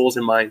goals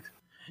in mind.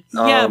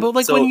 Yeah, but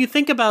like when you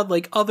think about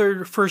like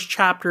other first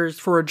chapters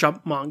for a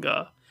Jump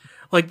manga,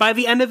 like by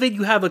the end of it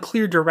you have a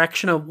clear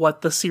direction of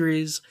what the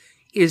series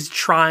is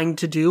trying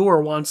to do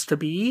or wants to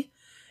be.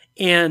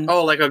 And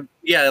like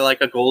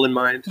a goal in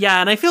mind. Yeah,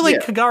 and I feel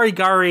like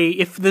Kagarigari,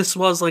 if this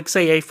was like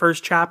say a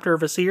first chapter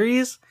of a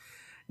series,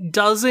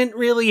 doesn't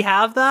really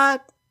have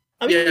that.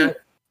 I mean,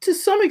 to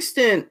some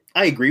extent,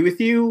 I agree with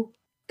you,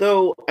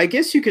 though I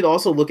guess you could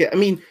also look at, I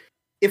mean,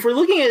 if we're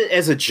looking at it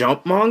as a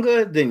Jump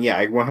manga, then yeah,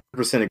 I 100%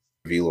 agree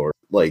with VLord.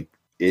 Like,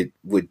 it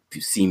would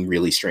seem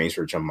really strange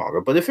for a Jump manga.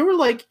 But if it were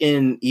like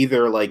in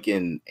either like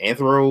in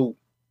Anthro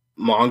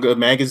manga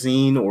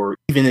magazine or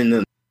even in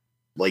the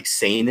like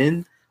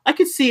Seinen, I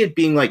could see it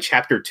being like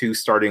chapter 2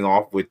 starting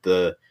off with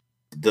the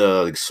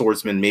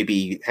swordsman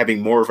maybe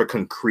having more of a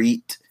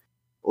concrete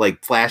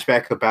like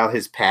flashback about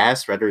his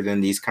past rather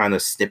than these kind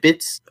of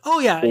snippets. Oh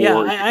yeah,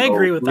 I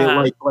agree with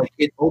that. Like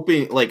it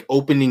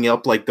opening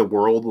up like the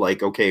world,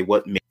 like okay,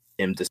 what made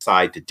him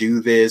decide to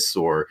do this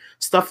or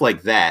stuff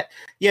like that.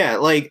 Yeah,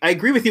 like I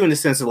agree with you in the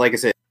sense that, like I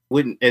said,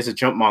 wouldn't as a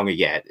Jump manga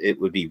yet,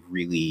 it would be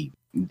really.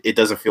 It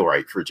doesn't feel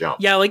right for Jump.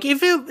 Yeah, like if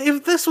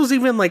this was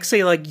even like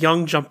say like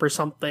Young Jump or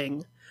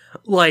something,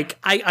 like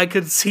I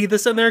could see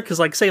this in there because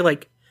like say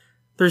like.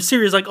 There's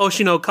series like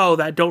Oshinoko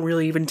that don't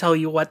really even tell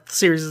you what the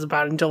series is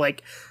about until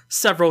like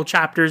several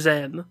chapters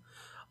in.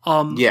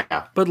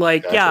 But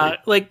like, exactly. Yeah,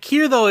 like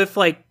here though, if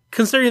like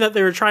considering that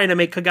they were trying to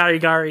make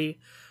Kagarigari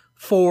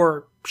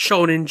for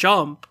Shonen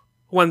Jump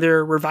when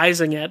they're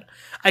revising it,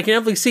 I can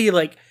definitely see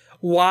like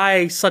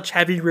why such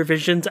heavy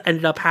revisions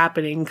ended up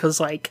happening. Because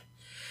like,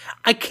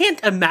 I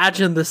can't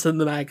imagine this in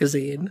the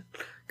magazine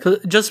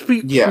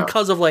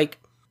because of like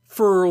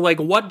for like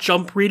what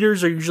Jump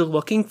readers are usually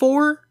looking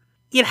for.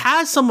 It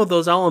has some of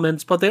those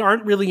elements, but they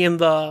aren't really in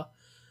the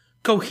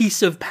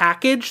cohesive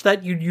package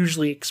that you'd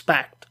usually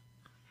expect.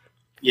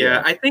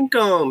 Yeah, I think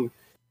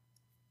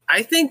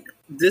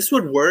this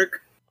would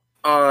work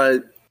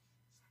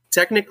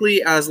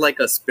technically as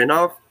like a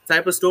spin-off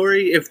type of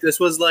story if this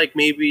was like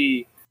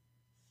maybe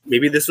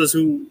this was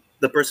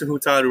the person who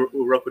taught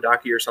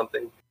Rokudaki or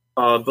something.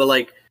 But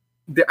like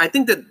I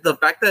think that the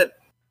fact that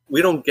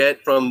we don't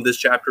get from this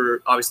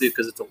chapter, obviously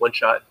because it's a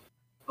one-shot,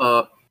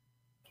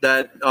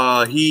 that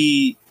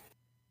we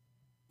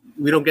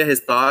don't get his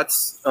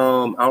thoughts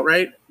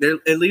outright.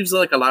 It leaves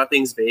like a lot of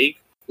things vague.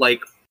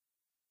 Like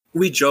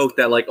we joke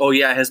that like, oh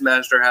yeah, his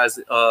master has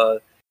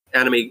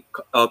anime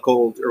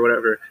cold or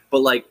whatever,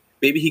 but like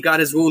maybe he got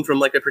his wound from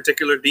like a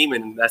particular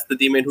demon. That's the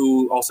demon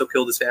who also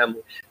killed his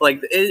family. Like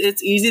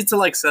it's easy to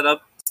like set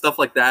up stuff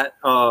like that.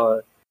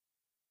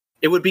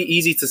 It would be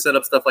easy to set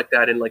up stuff like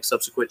that in like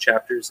subsequent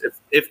chapters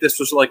if this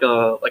was like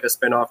a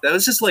spinoff that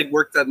was just like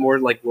worked at more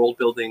like world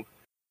building.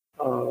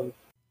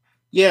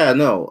 Yeah,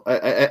 no,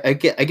 I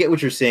get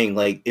what you're saying.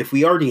 Like, if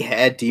we already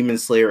had Demon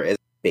Slayer as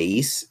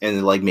base,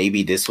 and like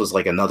maybe this was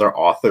like another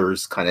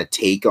author's kind of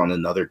take on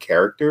another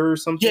character or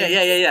something.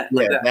 Yeah.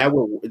 Like that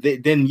would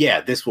then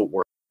this would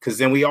work, because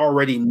then we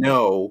already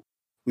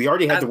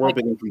had the world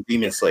building from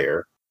Demon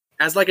Slayer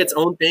as like its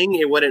own thing.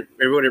 It wouldn't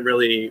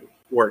really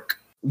work.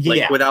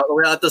 Like,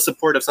 without the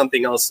support of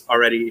something else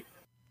already.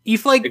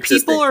 If like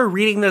existing. People are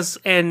reading this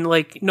and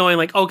like knowing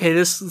like, okay,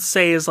 this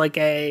say is like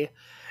a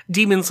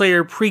Demon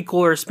Slayer prequel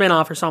or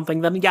spinoff or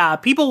something, then yeah,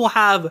 people will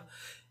have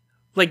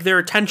like their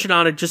attention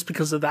on it just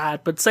because of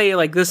that. But say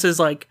like this is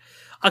like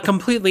a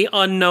completely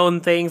unknown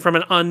thing from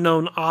an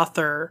unknown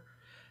author,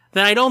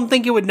 then I don't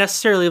think it would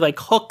necessarily like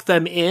hook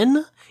them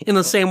in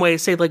the same way,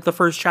 say like the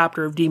first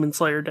chapter of Demon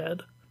Slayer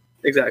did.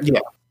 Exactly.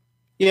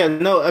 Yeah.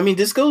 No, I mean,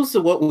 this goes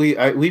to what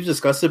we've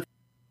discussed it,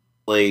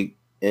 like,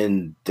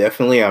 and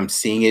definitely I'm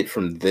seeing it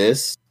from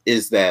this,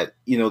 is that,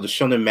 you know, the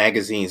shonen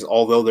magazines,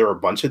 although there are a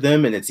bunch of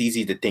them and it's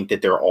easy to think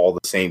that they're all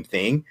the same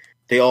thing,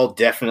 they all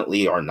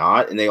definitely are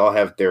not, and they all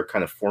have their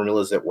kind of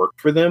formulas that work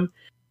for them.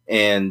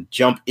 And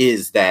Jump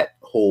is that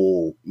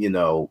whole, you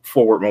know,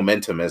 forward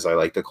momentum, as I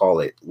like to call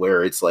it,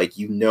 where it's like,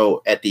 you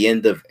know, at the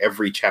end of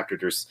every chapter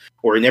there's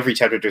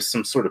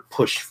some sort of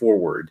push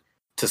forward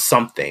to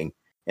something.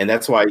 And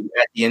that's why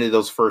at the end of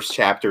those first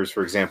chapters,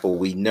 for example,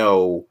 we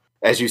know,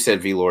 as you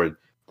said, VLord,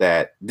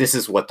 that this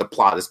is what the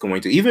plot is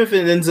going to, even if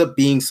it ends up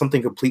being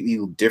something completely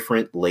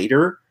different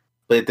later.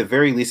 But at the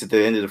very least, at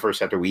the end of the first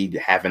chapter, we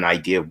have an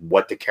idea of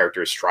what the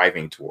character is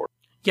striving toward.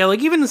 Yeah,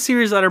 like even the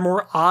series that are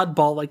more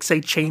oddball, like say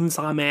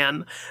Chainsaw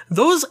Man,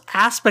 those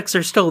aspects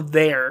are still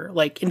there.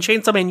 Like in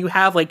Chainsaw Man, you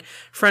have like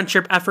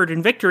friendship, effort,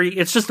 and victory.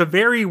 It's just a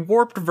very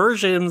warped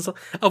versions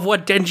of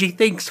what Denji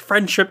thinks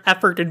friendship,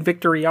 effort, and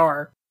victory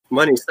are.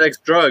 Money, sex,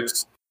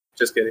 drugs.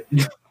 Just kidding.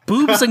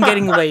 Boobs and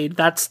getting laid.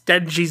 That's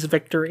Denji's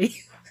victory.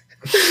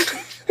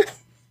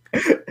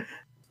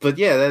 But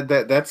yeah,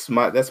 that's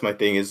my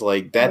thing, is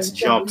like, that's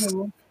Jump's,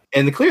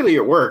 and clearly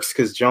it works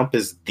because Jump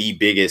is the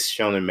biggest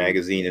shonen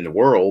magazine in the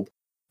world.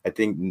 I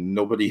think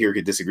nobody here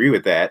could disagree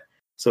with that.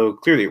 So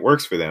clearly it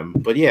works for them.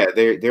 But yeah,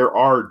 there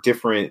are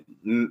different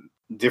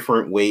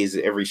ways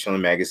that every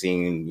shonen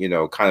magazine, you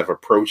know, kind of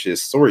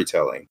approaches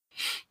storytelling.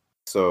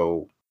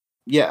 So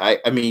yeah,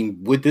 I mean,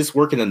 would this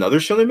work in another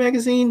shonen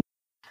magazine?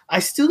 I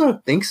still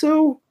don't think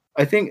so.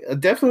 I think if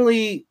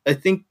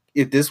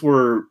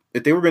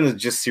they were going to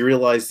just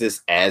serialize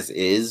this as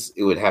is,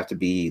 it would have to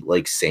be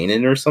like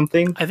Seinen or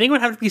something. I think it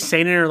would have to be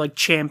Seinen or like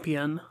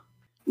Champion.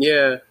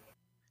 Yeah.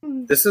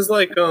 This is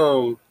like,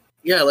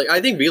 like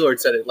I think VLord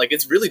said it. Like,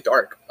 it's really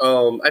dark.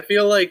 I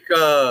feel like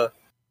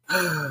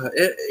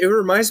it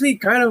reminds me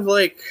kind of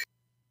like,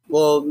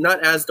 well,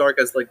 not as dark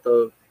as like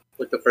the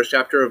first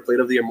chapter of Blade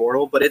of the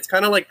Immortal, but it's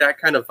kind of like that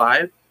kind of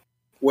vibe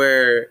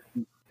where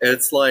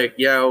it's like,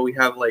 yeah, we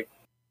have like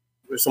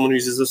someone who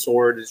uses a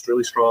sword is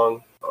really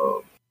strong,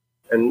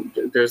 and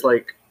there's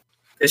like,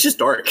 it's just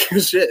dark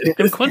shit.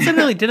 And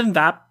coincidentally, didn't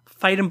that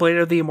fight in Blade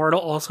of the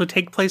Immortal also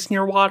take place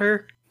near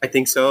water? I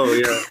think so.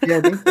 Yeah. Yeah,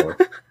 I think so.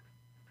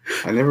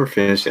 I never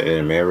finished that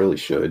anime. I really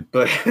should,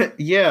 but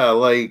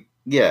like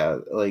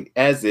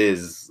as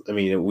is. I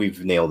mean,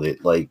 we've nailed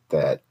it. Like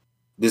that.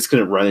 This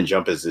couldn't run and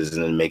Jump as is,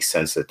 and it makes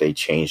sense that they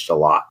changed a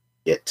lot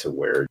to get to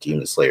where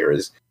Demon Slayer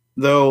is.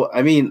 Though,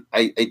 I mean,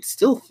 I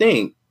still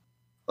think,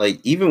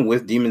 like, even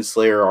with Demon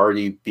Slayer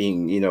already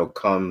being, you know,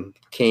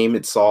 came,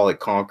 it saw,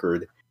 it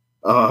conquered.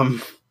 I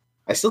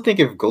still think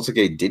if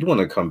Gotouge did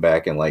want to come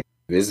back and like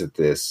visit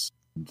this,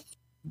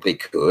 they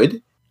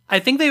could. I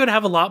think they would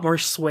have a lot more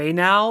sway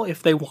now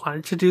if they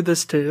wanted to do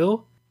this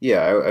too.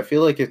 Yeah, I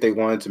feel like if they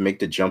wanted to make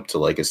the jump to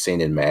like a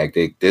seinen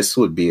mag, this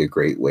would be a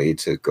great way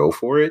to go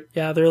for it.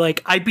 Yeah, they're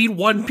like, I beat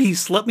One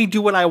Piece, let me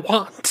do what I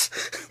want.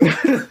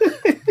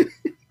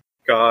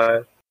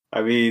 God.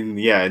 I mean,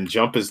 yeah, and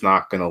Jump is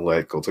not going to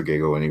let Gotouge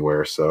go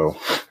anywhere, so...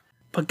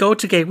 But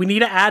Gotouge, we need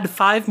to add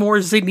 5 more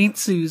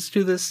Zenitsus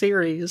to this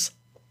series.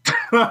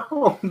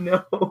 Oh,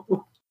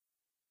 no.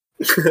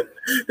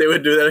 They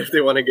would do that if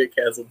they want to get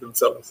canceled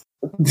themselves.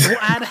 We'll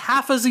add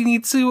half a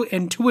Zenitsu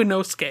and 2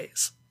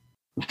 Inosuke's.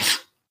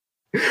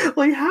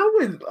 Like, how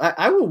would...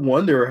 I would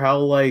wonder how,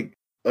 like,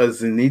 a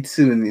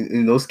Zenitsu and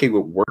Inosuke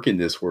would work in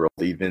this world,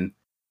 even.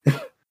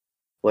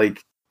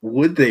 Like,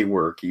 would they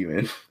work,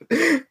 even?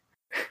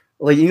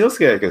 Like,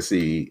 Inosuke, I can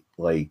see,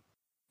 like,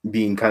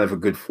 being kind of a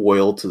good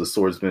foil to the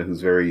swordsman who's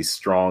very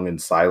strong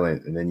and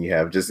silent, and then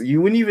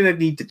you wouldn't even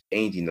need to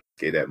change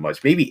Inosuke that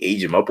much. Maybe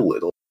age him up a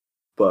little,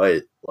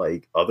 but,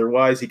 like,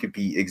 otherwise he could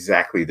be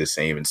exactly the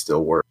same and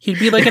still work. He'd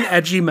be like an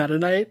edgy Meta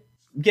Knight.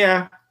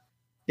 Yeah,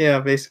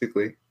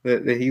 basically.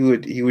 That he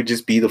would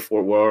just be the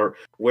foil,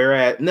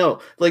 whereas,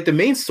 no, like, the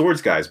main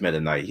swords guy's Meta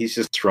Knight. He's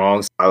just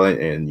strong, silent,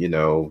 and, you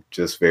know,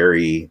 just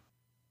very...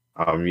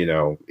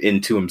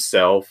 into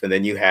himself, and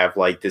then you have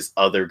like this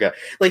other guy.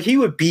 Like he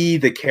would be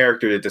the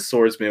character that the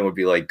swordsman would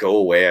be like, "Go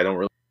away, I don't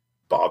really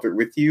bother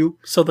with you."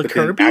 So the But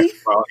then Kirby? after a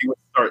while, he would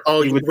start.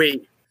 Oh, he would,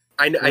 wait.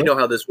 I know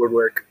how this would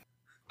work.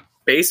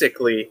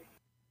 Basically,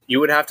 you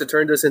would have to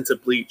turn this into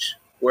Bleach,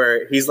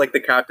 where he's like the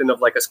captain of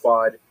like a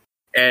squad,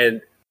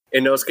 and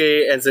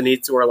Inosuke and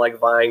Zenitsu are like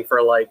vying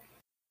for like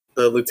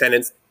the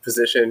lieutenant's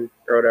position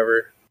or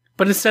whatever.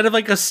 But instead of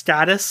like a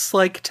status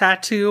like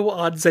tattoo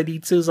on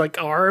Zenitsu's like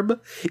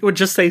arm, it would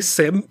just say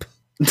simp.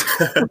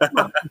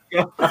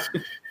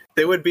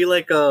 They would be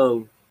like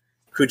Kujaku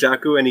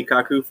and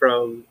Ikaku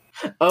from.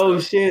 Oh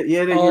shit!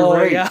 Yeah, you're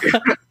right. Yeah.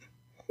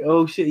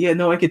 Oh shit! Yeah,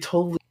 no, I could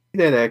totally see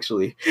that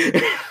actually.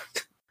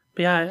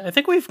 But yeah, I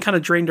think we've kind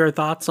of drained our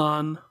thoughts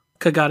on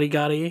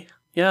Kagarigari.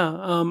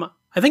 Yeah,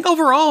 I think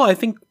overall, I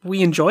think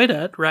we enjoyed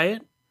it,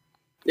 right?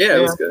 Yeah,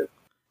 it was good.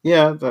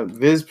 Yeah,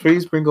 Viz,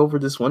 please bring over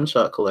this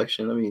one-shot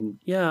collection. I mean,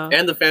 Yeah,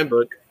 And the fan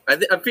book.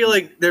 I feel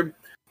like they're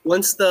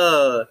once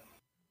the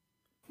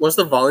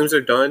volumes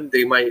are done,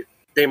 they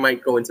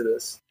might go into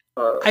this.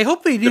 I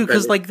hope they do,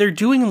 because depending. like they're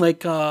doing like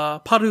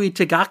Paru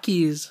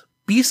Itagaki's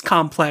Beast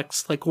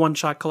Complex like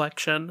one-shot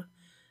collection.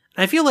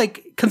 And I feel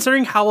like,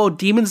 considering how well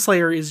Demon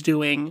Slayer is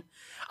doing,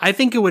 I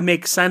think it would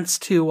make sense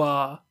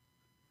to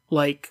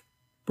like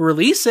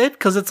release it,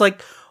 because it's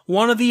like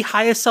one of the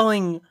highest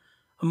selling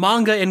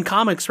manga and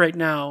comics right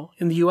now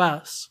in the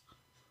US.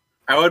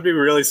 I would be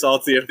really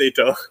salty if they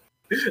don't.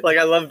 Like,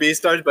 I love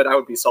Beastars, but I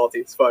would be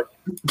salty as fuck.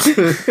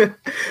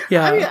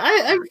 Yeah. I mean,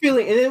 I'm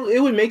feeling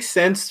it would make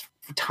sense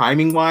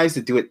timing wise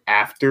to do it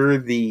after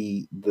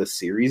the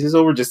series is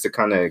over, just to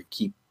kind of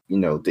keep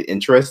the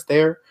interest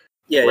there.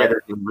 Yeah,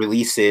 rather than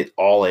release it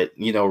all at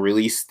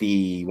release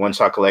the one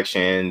shot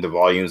collection, the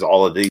volumes,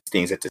 all of these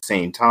things at the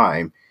same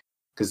time,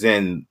 because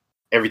then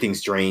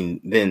everything's drained.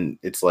 Then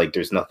it's like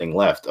there's nothing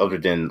left other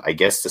than, I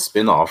guess, the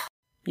spin-off.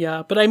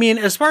 Yeah, but I mean,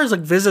 as far as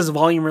like Viz's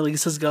volume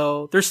releases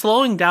go, they're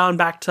slowing down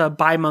back to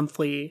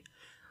bi-monthly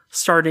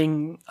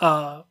starting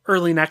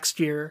early next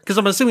year, because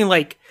I'm assuming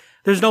like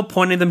there's no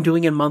point in them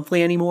doing it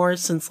monthly anymore,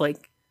 since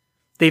like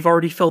they've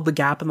already filled the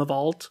gap in the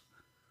vault.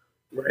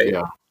 Right.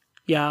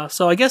 Yeah,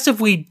 so I guess if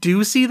we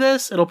do see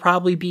this, it'll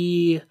probably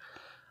be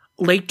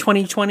late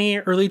 2020,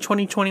 early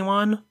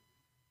 2021.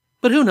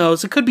 But who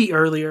knows? It could be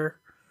earlier.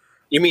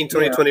 You mean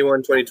 2021,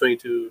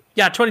 2022?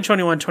 Yeah,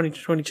 2021,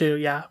 2022.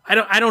 Yeah,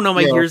 I don't know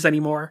my years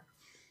anymore.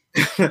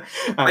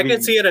 I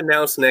can see it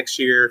announced next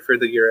year for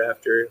the year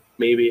after,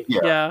 maybe.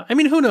 Yeah, I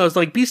mean, who knows?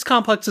 Like, Beast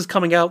Complex is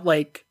coming out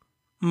like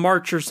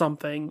March or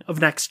something of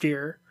next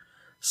year.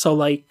 So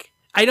like,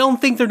 I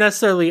don't think they're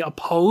necessarily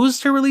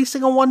opposed to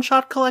releasing a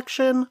one-shot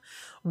collection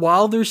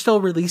while they're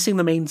still releasing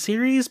the main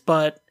series,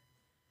 but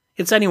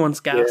it's anyone's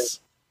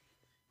guess.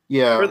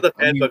 Yeah. For the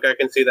fan book, I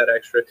can see that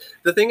extra.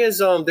 The thing is,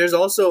 there's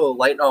also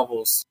light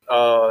novels.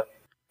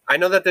 I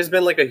know that there's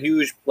been like a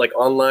huge like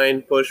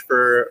online push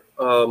for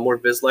more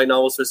Viz light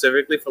novels,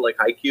 specifically for like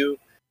Haikyuu,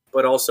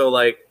 but also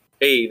like,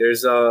 hey,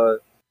 there's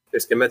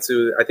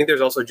Kimetsu. I think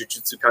there's also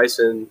Jujutsu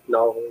Kaisen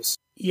novels.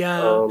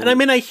 Yeah, and I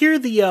mean, I hear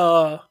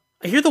the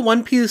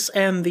One Piece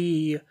and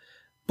the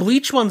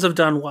Bleach ones have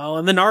done well,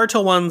 and the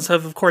Naruto ones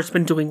have, of course,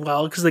 been doing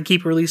well because they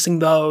keep releasing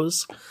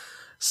those.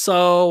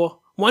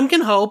 So one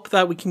can hope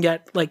that we can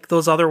get like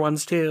those other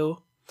ones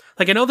too.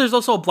 Like, I know there's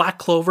also a Black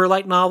Clover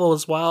light novel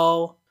as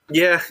well.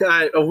 Yeah,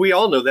 we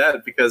all know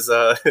that because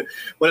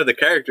one of the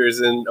characters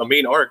in a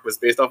main arc was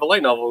based off a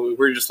light novel.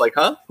 We're just like,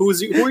 huh? Who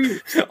are you?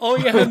 Oh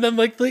yeah, and then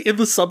like in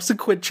the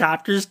subsequent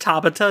chapters,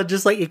 Tabata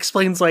just like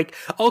explains like,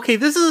 okay,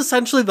 this is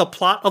essentially the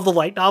plot of the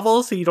light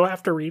novel, so you don't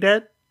have to read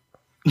it.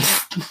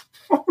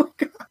 Oh my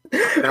god.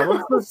 That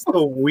was just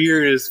the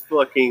weirdest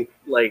fucking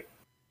like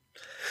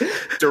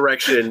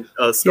direction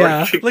story.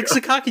 Yeah, like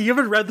Sakaki, you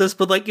haven't read this,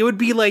 but like it would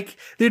be like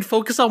they'd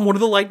focus on one of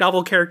the light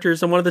novel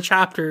characters in one of the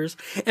chapters,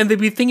 and they'd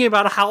be thinking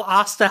about how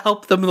Asta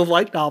helped them in the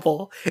light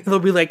novel, and they'll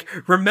be like,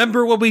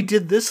 "Remember when we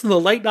did this in the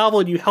light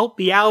novel and you helped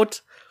me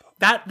out?"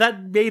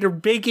 That made a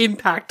big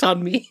impact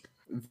on me.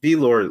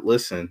 VLord,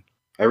 listen,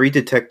 I read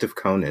Detective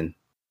Conan.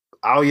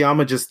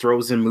 Aoyama just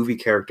throws in movie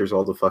characters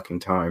all the fucking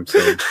time,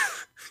 so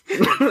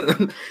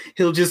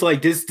he'll just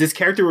like this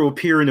character will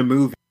appear in a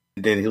movie.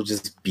 Then he'll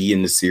just be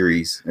in the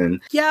series.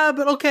 And yeah,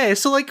 but okay,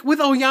 so like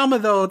with Oyama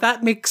though,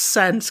 that makes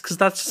sense because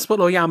that's just what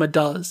Oyama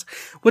does.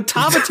 With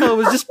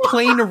Tabata is just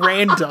plain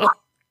random.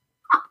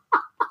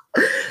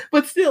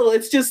 But still,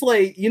 it's just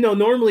like,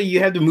 normally you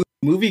have the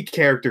movie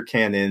character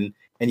canon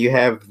and you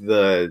have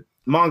the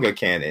manga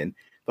canon,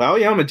 but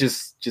Aoyama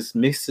just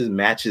mixes and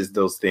matches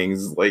those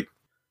things like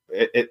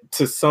at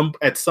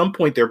some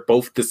point they're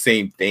both the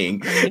same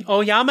thing. I mean,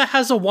 Oyama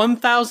has a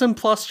 1,000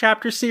 plus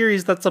chapter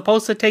series that's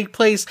supposed to take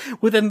place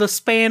within the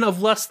span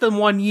of less than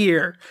 1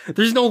 year.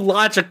 There's no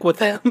logic with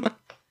him.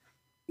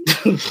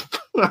 And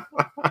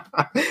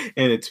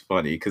it's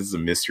funny because it's a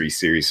mystery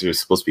series, so there's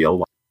supposed to be a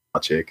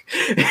logic.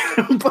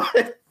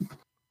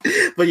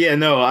 but yeah,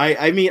 no,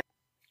 I mean,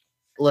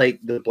 like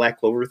the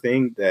Black Clover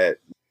thing that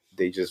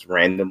they just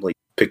randomly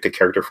picked a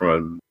character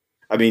from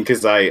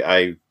because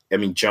I I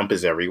mean, Jump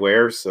is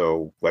everywhere.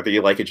 So whether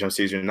you like a Jump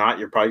series or not,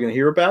 you're probably going to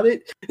hear about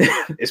it,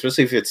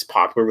 especially if it's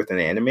popular with an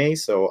anime.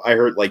 So I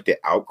heard like the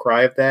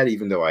outcry of that,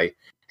 even though I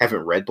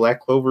haven't read Black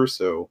Clover.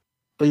 So,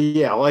 but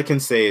yeah, all I can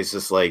say is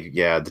just like,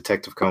 yeah,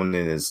 Detective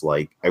Conan is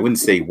like, I wouldn't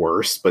say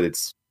worse, but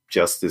it's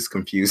just as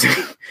confusing.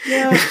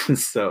 Yeah.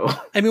 So,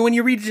 I mean, when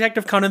you read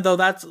Detective Conan, though,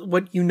 that's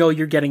what you know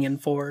you're getting in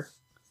for.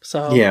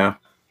 So, yeah.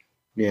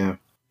 Yeah,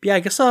 I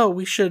guess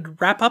we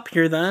should wrap up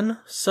here then.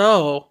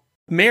 So,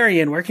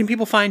 Marion, where can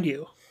people find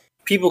you?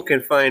 People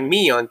can find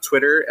me on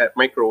Twitter at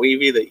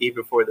microwavy, the E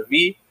before the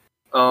V.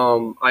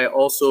 I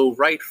also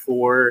write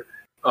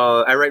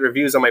I write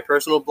reviews on my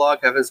personal blog,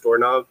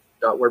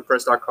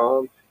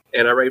 heavensdoorknob.wordpress.com,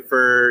 and I write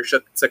for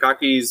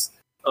Sakaki's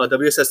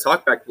WSS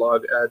Talkback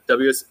blog at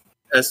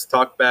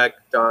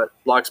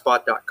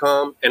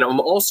wsstalkback.blogspot.com, and I'm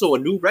also a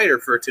new writer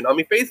for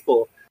Toonami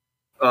Faithful.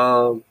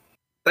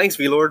 Thanks,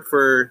 VLord,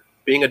 for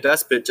being a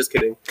despot. Just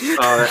kidding.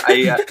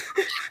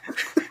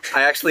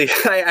 I actually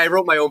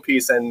wrote my own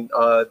piece, and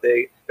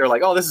they're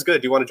like, "Oh, this is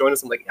good. Do you want to join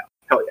us?" I'm like, "Yeah,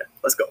 hell yeah,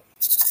 let's go."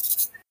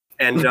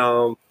 And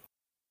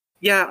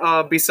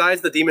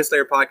besides the Demon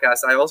Slayer podcast,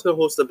 I also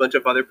host a bunch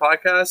of other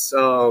podcasts.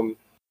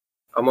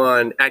 I'm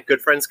on at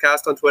Good Friends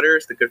Cast on Twitter.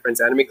 It's the Good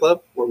Friends Anime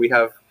Club, where we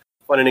have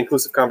fun and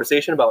inclusive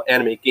conversation about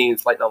anime,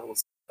 games, light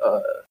novels,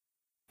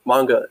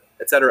 manga,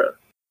 etc.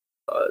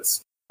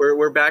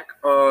 We're back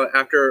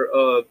after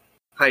a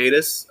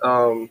hiatus.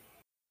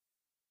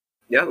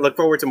 Look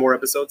forward to more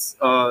episodes.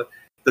 The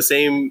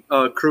same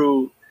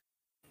crew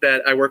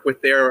that I work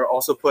with there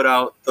also put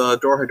out the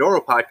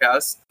Dorohedoro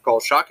podcast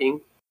called Shocking,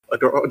 a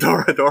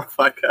Dorohedoro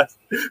podcast,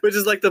 which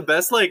is like the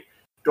best like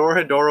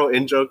Dorohedoro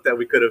in-joke that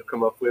we could have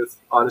come up with,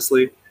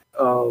 honestly.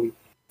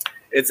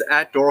 It's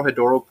at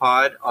Dorohedoro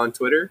Pod on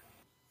Twitter.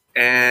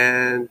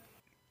 And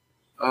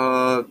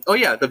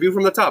The View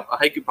from the Top, a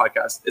haiku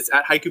podcast. It's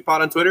at Haiku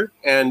Pod on Twitter.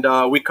 And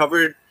we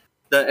covered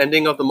the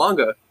ending of the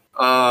manga.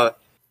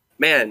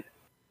 Man,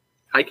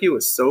 haiku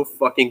was so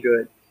fucking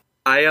good.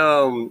 I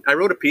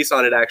wrote a piece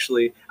on it,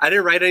 actually. I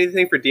didn't write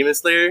anything for Demon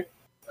Slayer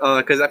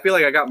because I feel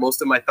like I got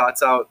most of my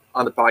thoughts out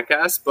on the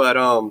podcast. But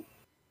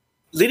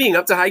leading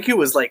up to haiku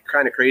was like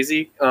kind of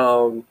crazy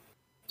in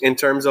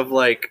terms of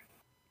like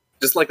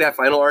just like that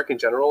final arc in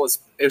general.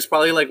 It was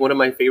probably like one of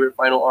my favorite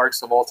final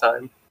arcs of all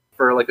time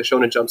for like a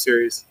Shonen Jump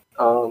series.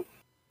 Definitely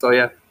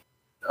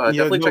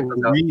check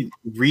them out.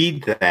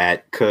 Read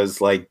that, because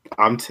like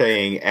I'm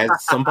saying, as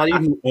somebody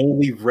who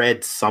only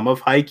read some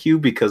of Haikyuu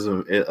because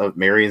of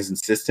Marion's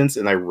insistence,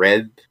 and I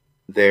read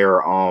that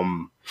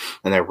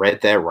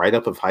write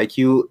up of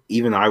Haikyuu,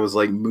 even I was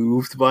like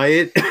moved by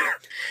it.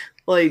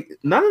 Like,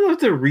 not enough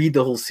to read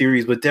the whole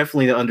series, but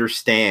definitely to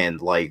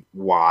understand like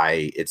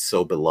why it's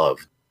so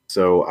beloved.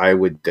 So I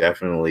would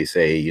definitely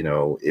say,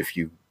 if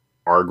you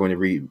are going to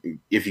read,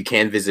 if you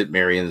can visit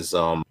Marion's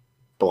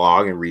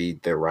blog and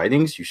read their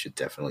writings, you should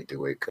definitely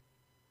do it.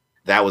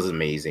 That was an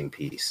amazing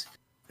piece.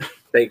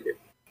 Thank you.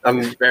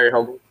 I'm very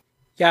humble.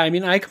 Yeah, I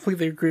mean, I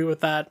completely agree with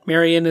that.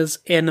 Marion is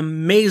an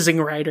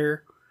amazing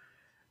writer.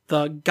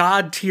 The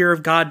god tier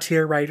of god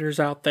tier writers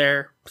out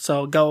there.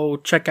 So go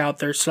check out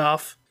their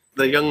stuff.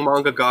 The young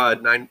manga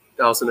god,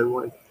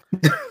 9001.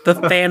 The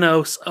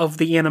Thanos of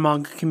the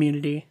animanga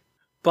community.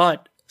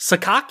 But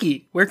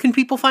Sakaki, where can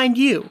people find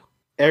you?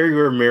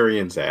 Everywhere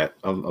Marion's at,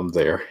 I'm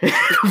there.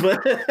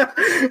 But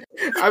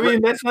I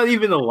mean, that's not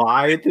even a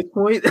lie at this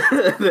point.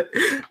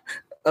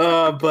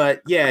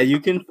 But yeah, you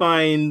can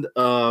find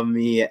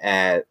me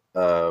at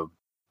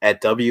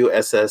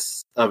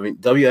WSS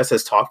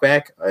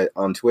Talkback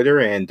on Twitter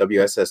and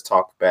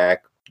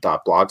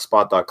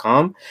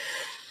wsstalkback.blogspot.com.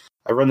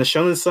 I run the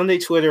Shonen Sunday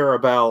Twitter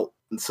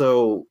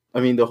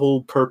the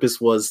whole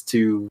purpose was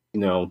to,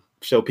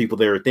 show people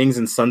there are things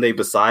in Sunday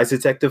besides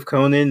Detective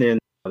Conan and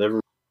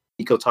whatever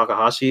Iko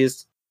Takahashi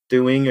is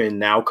doing, and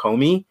now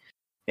Komi,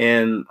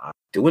 and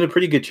doing a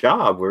pretty good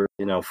job. We're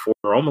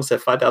we're almost at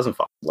 5,000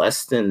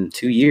 less than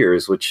 2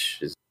 years, which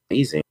is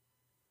amazing.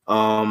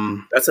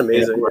 That's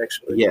amazing,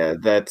 actually. Yeah,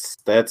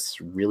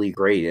 that's really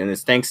great, and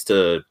it's thanks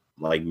to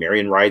like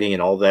Marion writing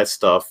and all that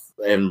stuff,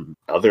 and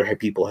other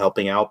people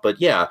helping out.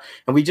 But yeah,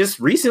 and we just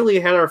recently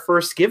had our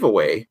first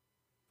giveaway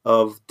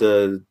of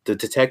the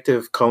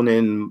Detective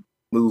Conan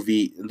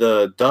movie,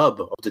 the dub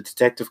of the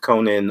Detective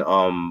Conan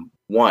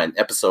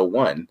episode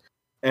 1,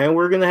 and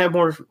we're gonna have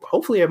more,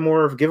 hopefully have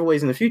more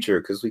giveaways in the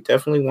future, because we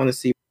definitely want to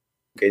see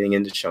getting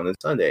into Shonen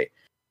Sunday.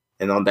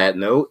 And on that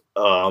note,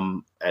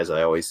 as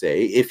I always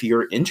say, if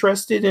you're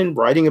interested in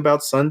writing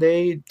about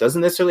Sunday,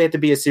 doesn't necessarily have to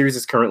be a series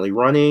that's currently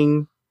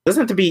running,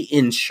 doesn't have to be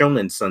in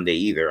Shonen Sunday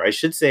either. I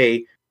should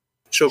say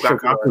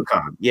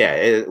Shogakukan.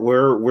 Yeah,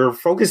 we're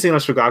focusing on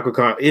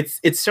Shogakukan. It's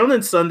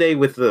Shonen Sunday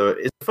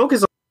it's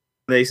focus on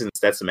Sunday, since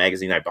that's the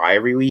magazine I buy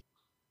every week.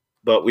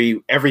 But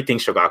everything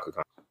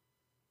Shogakukan,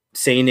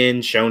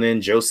 seinen,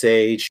 shonen,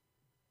 josei,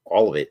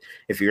 all of it.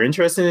 If you're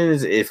interested in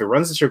it, if it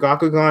runs in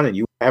Shogakukan and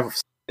you have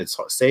something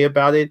to say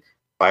about it,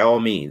 by all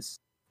means,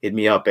 hit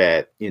me up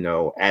at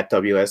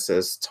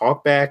WSS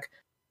Talkback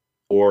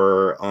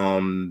or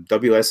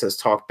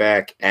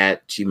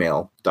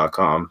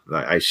wsstalkback@gmail.com.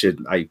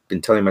 I've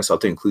been telling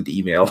myself to include the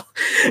email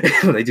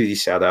when I do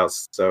these shout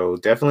outs. So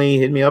definitely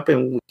hit me up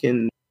and we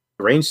can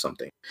arrange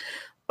something.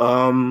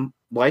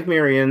 Like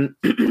Marion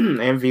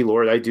and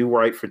VLord, I do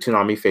write for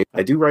Toonami Faith.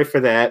 I do write for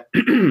that.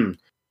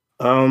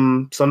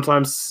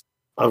 Sometimes,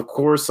 of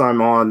course,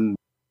 I'm on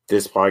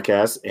this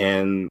podcast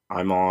and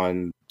I'm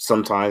on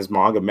sometimes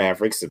Manga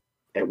Mavericks.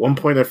 At one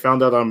point, I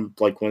found out I'm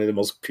like one of the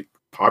most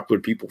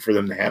popular people for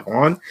them to have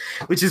on,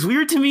 which is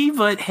weird to me,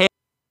 but hey,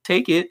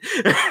 take it.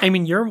 I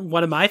mean, you're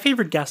one of my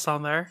favorite guests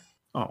on there.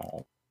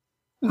 Oh.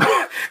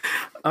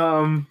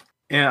 And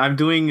I'm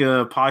doing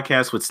a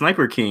podcast with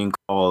Sniper King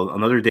called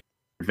Another Day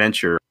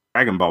Adventure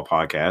Dragon Ball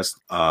podcast.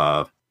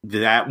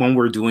 That one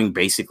we're doing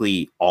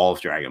basically all of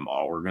Dragon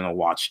Ball. We're going to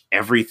watch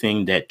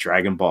everything that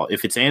Dragon Ball,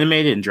 if it's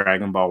animated in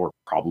Dragon Ball, we're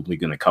probably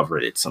going to cover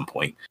it at some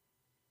point.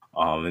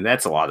 And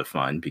that's a lot of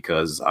fun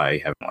because I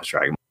haven't watched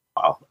Dragon Ball in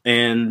a while.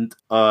 And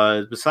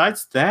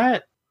besides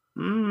that,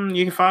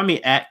 you can find me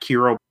at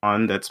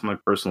Kirobon. That's my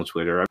personal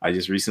Twitter. I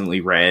just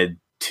recently read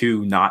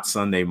 2 Not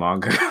Sunday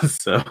mangas.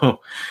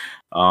 So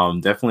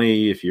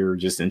definitely, if you're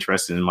just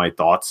interested in my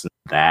thoughts and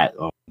that,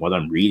 what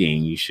I'm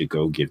reading, you should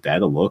go give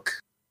that a look.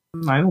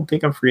 I don't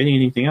think I'm forgetting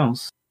anything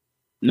else.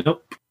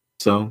 Nope.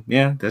 So,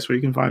 yeah, that's where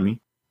you can find me.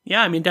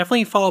 Yeah, I mean,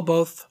 definitely follow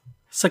both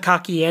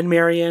Sakaki and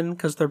Marion,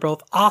 because they're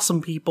both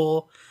awesome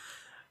people.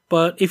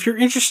 But if you're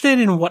interested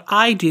in what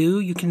I do,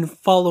 you can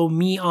follow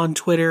me on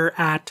Twitter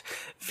at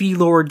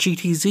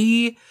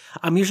VLordGTZ.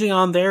 I'm usually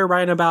on there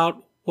writing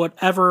about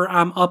whatever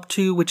I'm up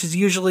to, which is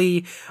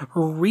usually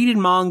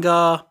reading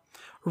manga,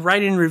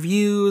 writing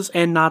reviews,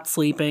 and not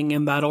sleeping,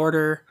 in that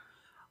order.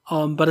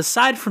 But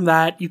aside from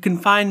that, you can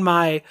find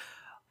my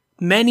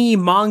many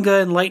manga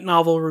and light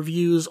novel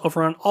reviews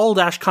over on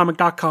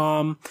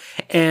all-comic.com,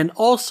 and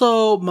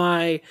also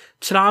my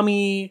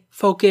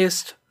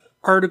Toonami-focused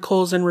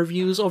articles and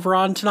reviews over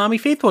on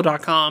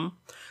ToonamiFaithful.com.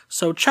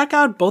 So check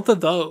out both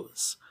of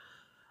those.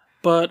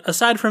 But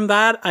aside from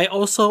that, I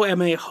also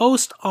am a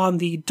host on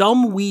the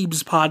Dumb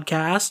Weebs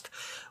podcast,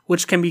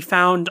 which can be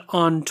found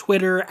on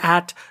Twitter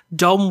at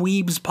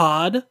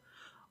DumbWeebsPod.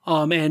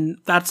 And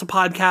that's a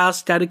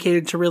podcast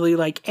dedicated to really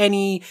like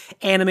any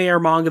anime or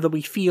manga that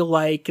we feel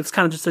like. It's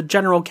kind of just a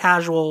general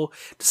casual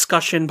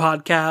discussion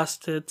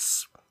podcast.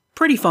 It's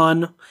pretty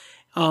fun.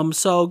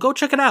 So go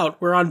check it out.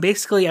 We're on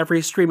basically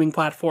every streaming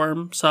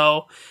platform.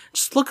 So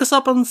just look us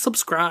up and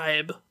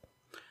subscribe.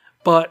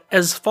 But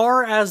as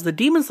far as the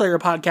Demon Slayer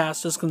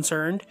podcast is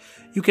concerned,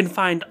 you can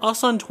find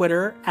us on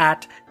Twitter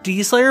at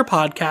DSlayer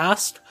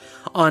Podcast,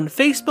 on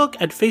Facebook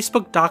at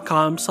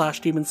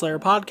facebook.com/Demon Slayer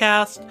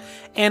Podcast,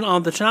 and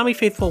on the Toonami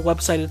Faithful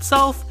website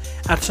itself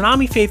at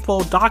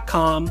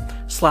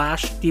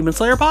ToonamiFaithful.com/Demon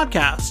Slayer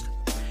Podcast.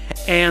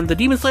 And the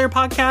Demon Slayer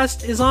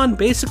Podcast is on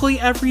basically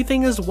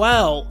everything as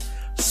well.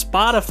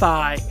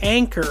 Spotify,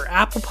 Anchor,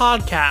 Apple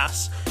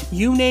Podcasts,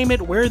 you name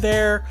it, we're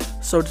there.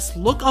 So just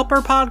look up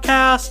our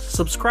podcast,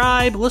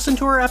 subscribe, listen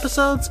to our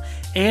episodes,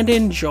 and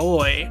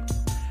enjoy.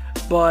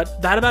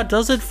 But that about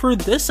does it for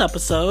this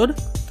episode.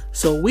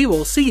 So we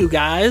will see you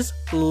guys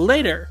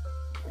later.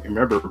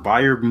 Remember, buy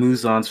your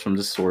Muzans from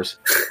the source.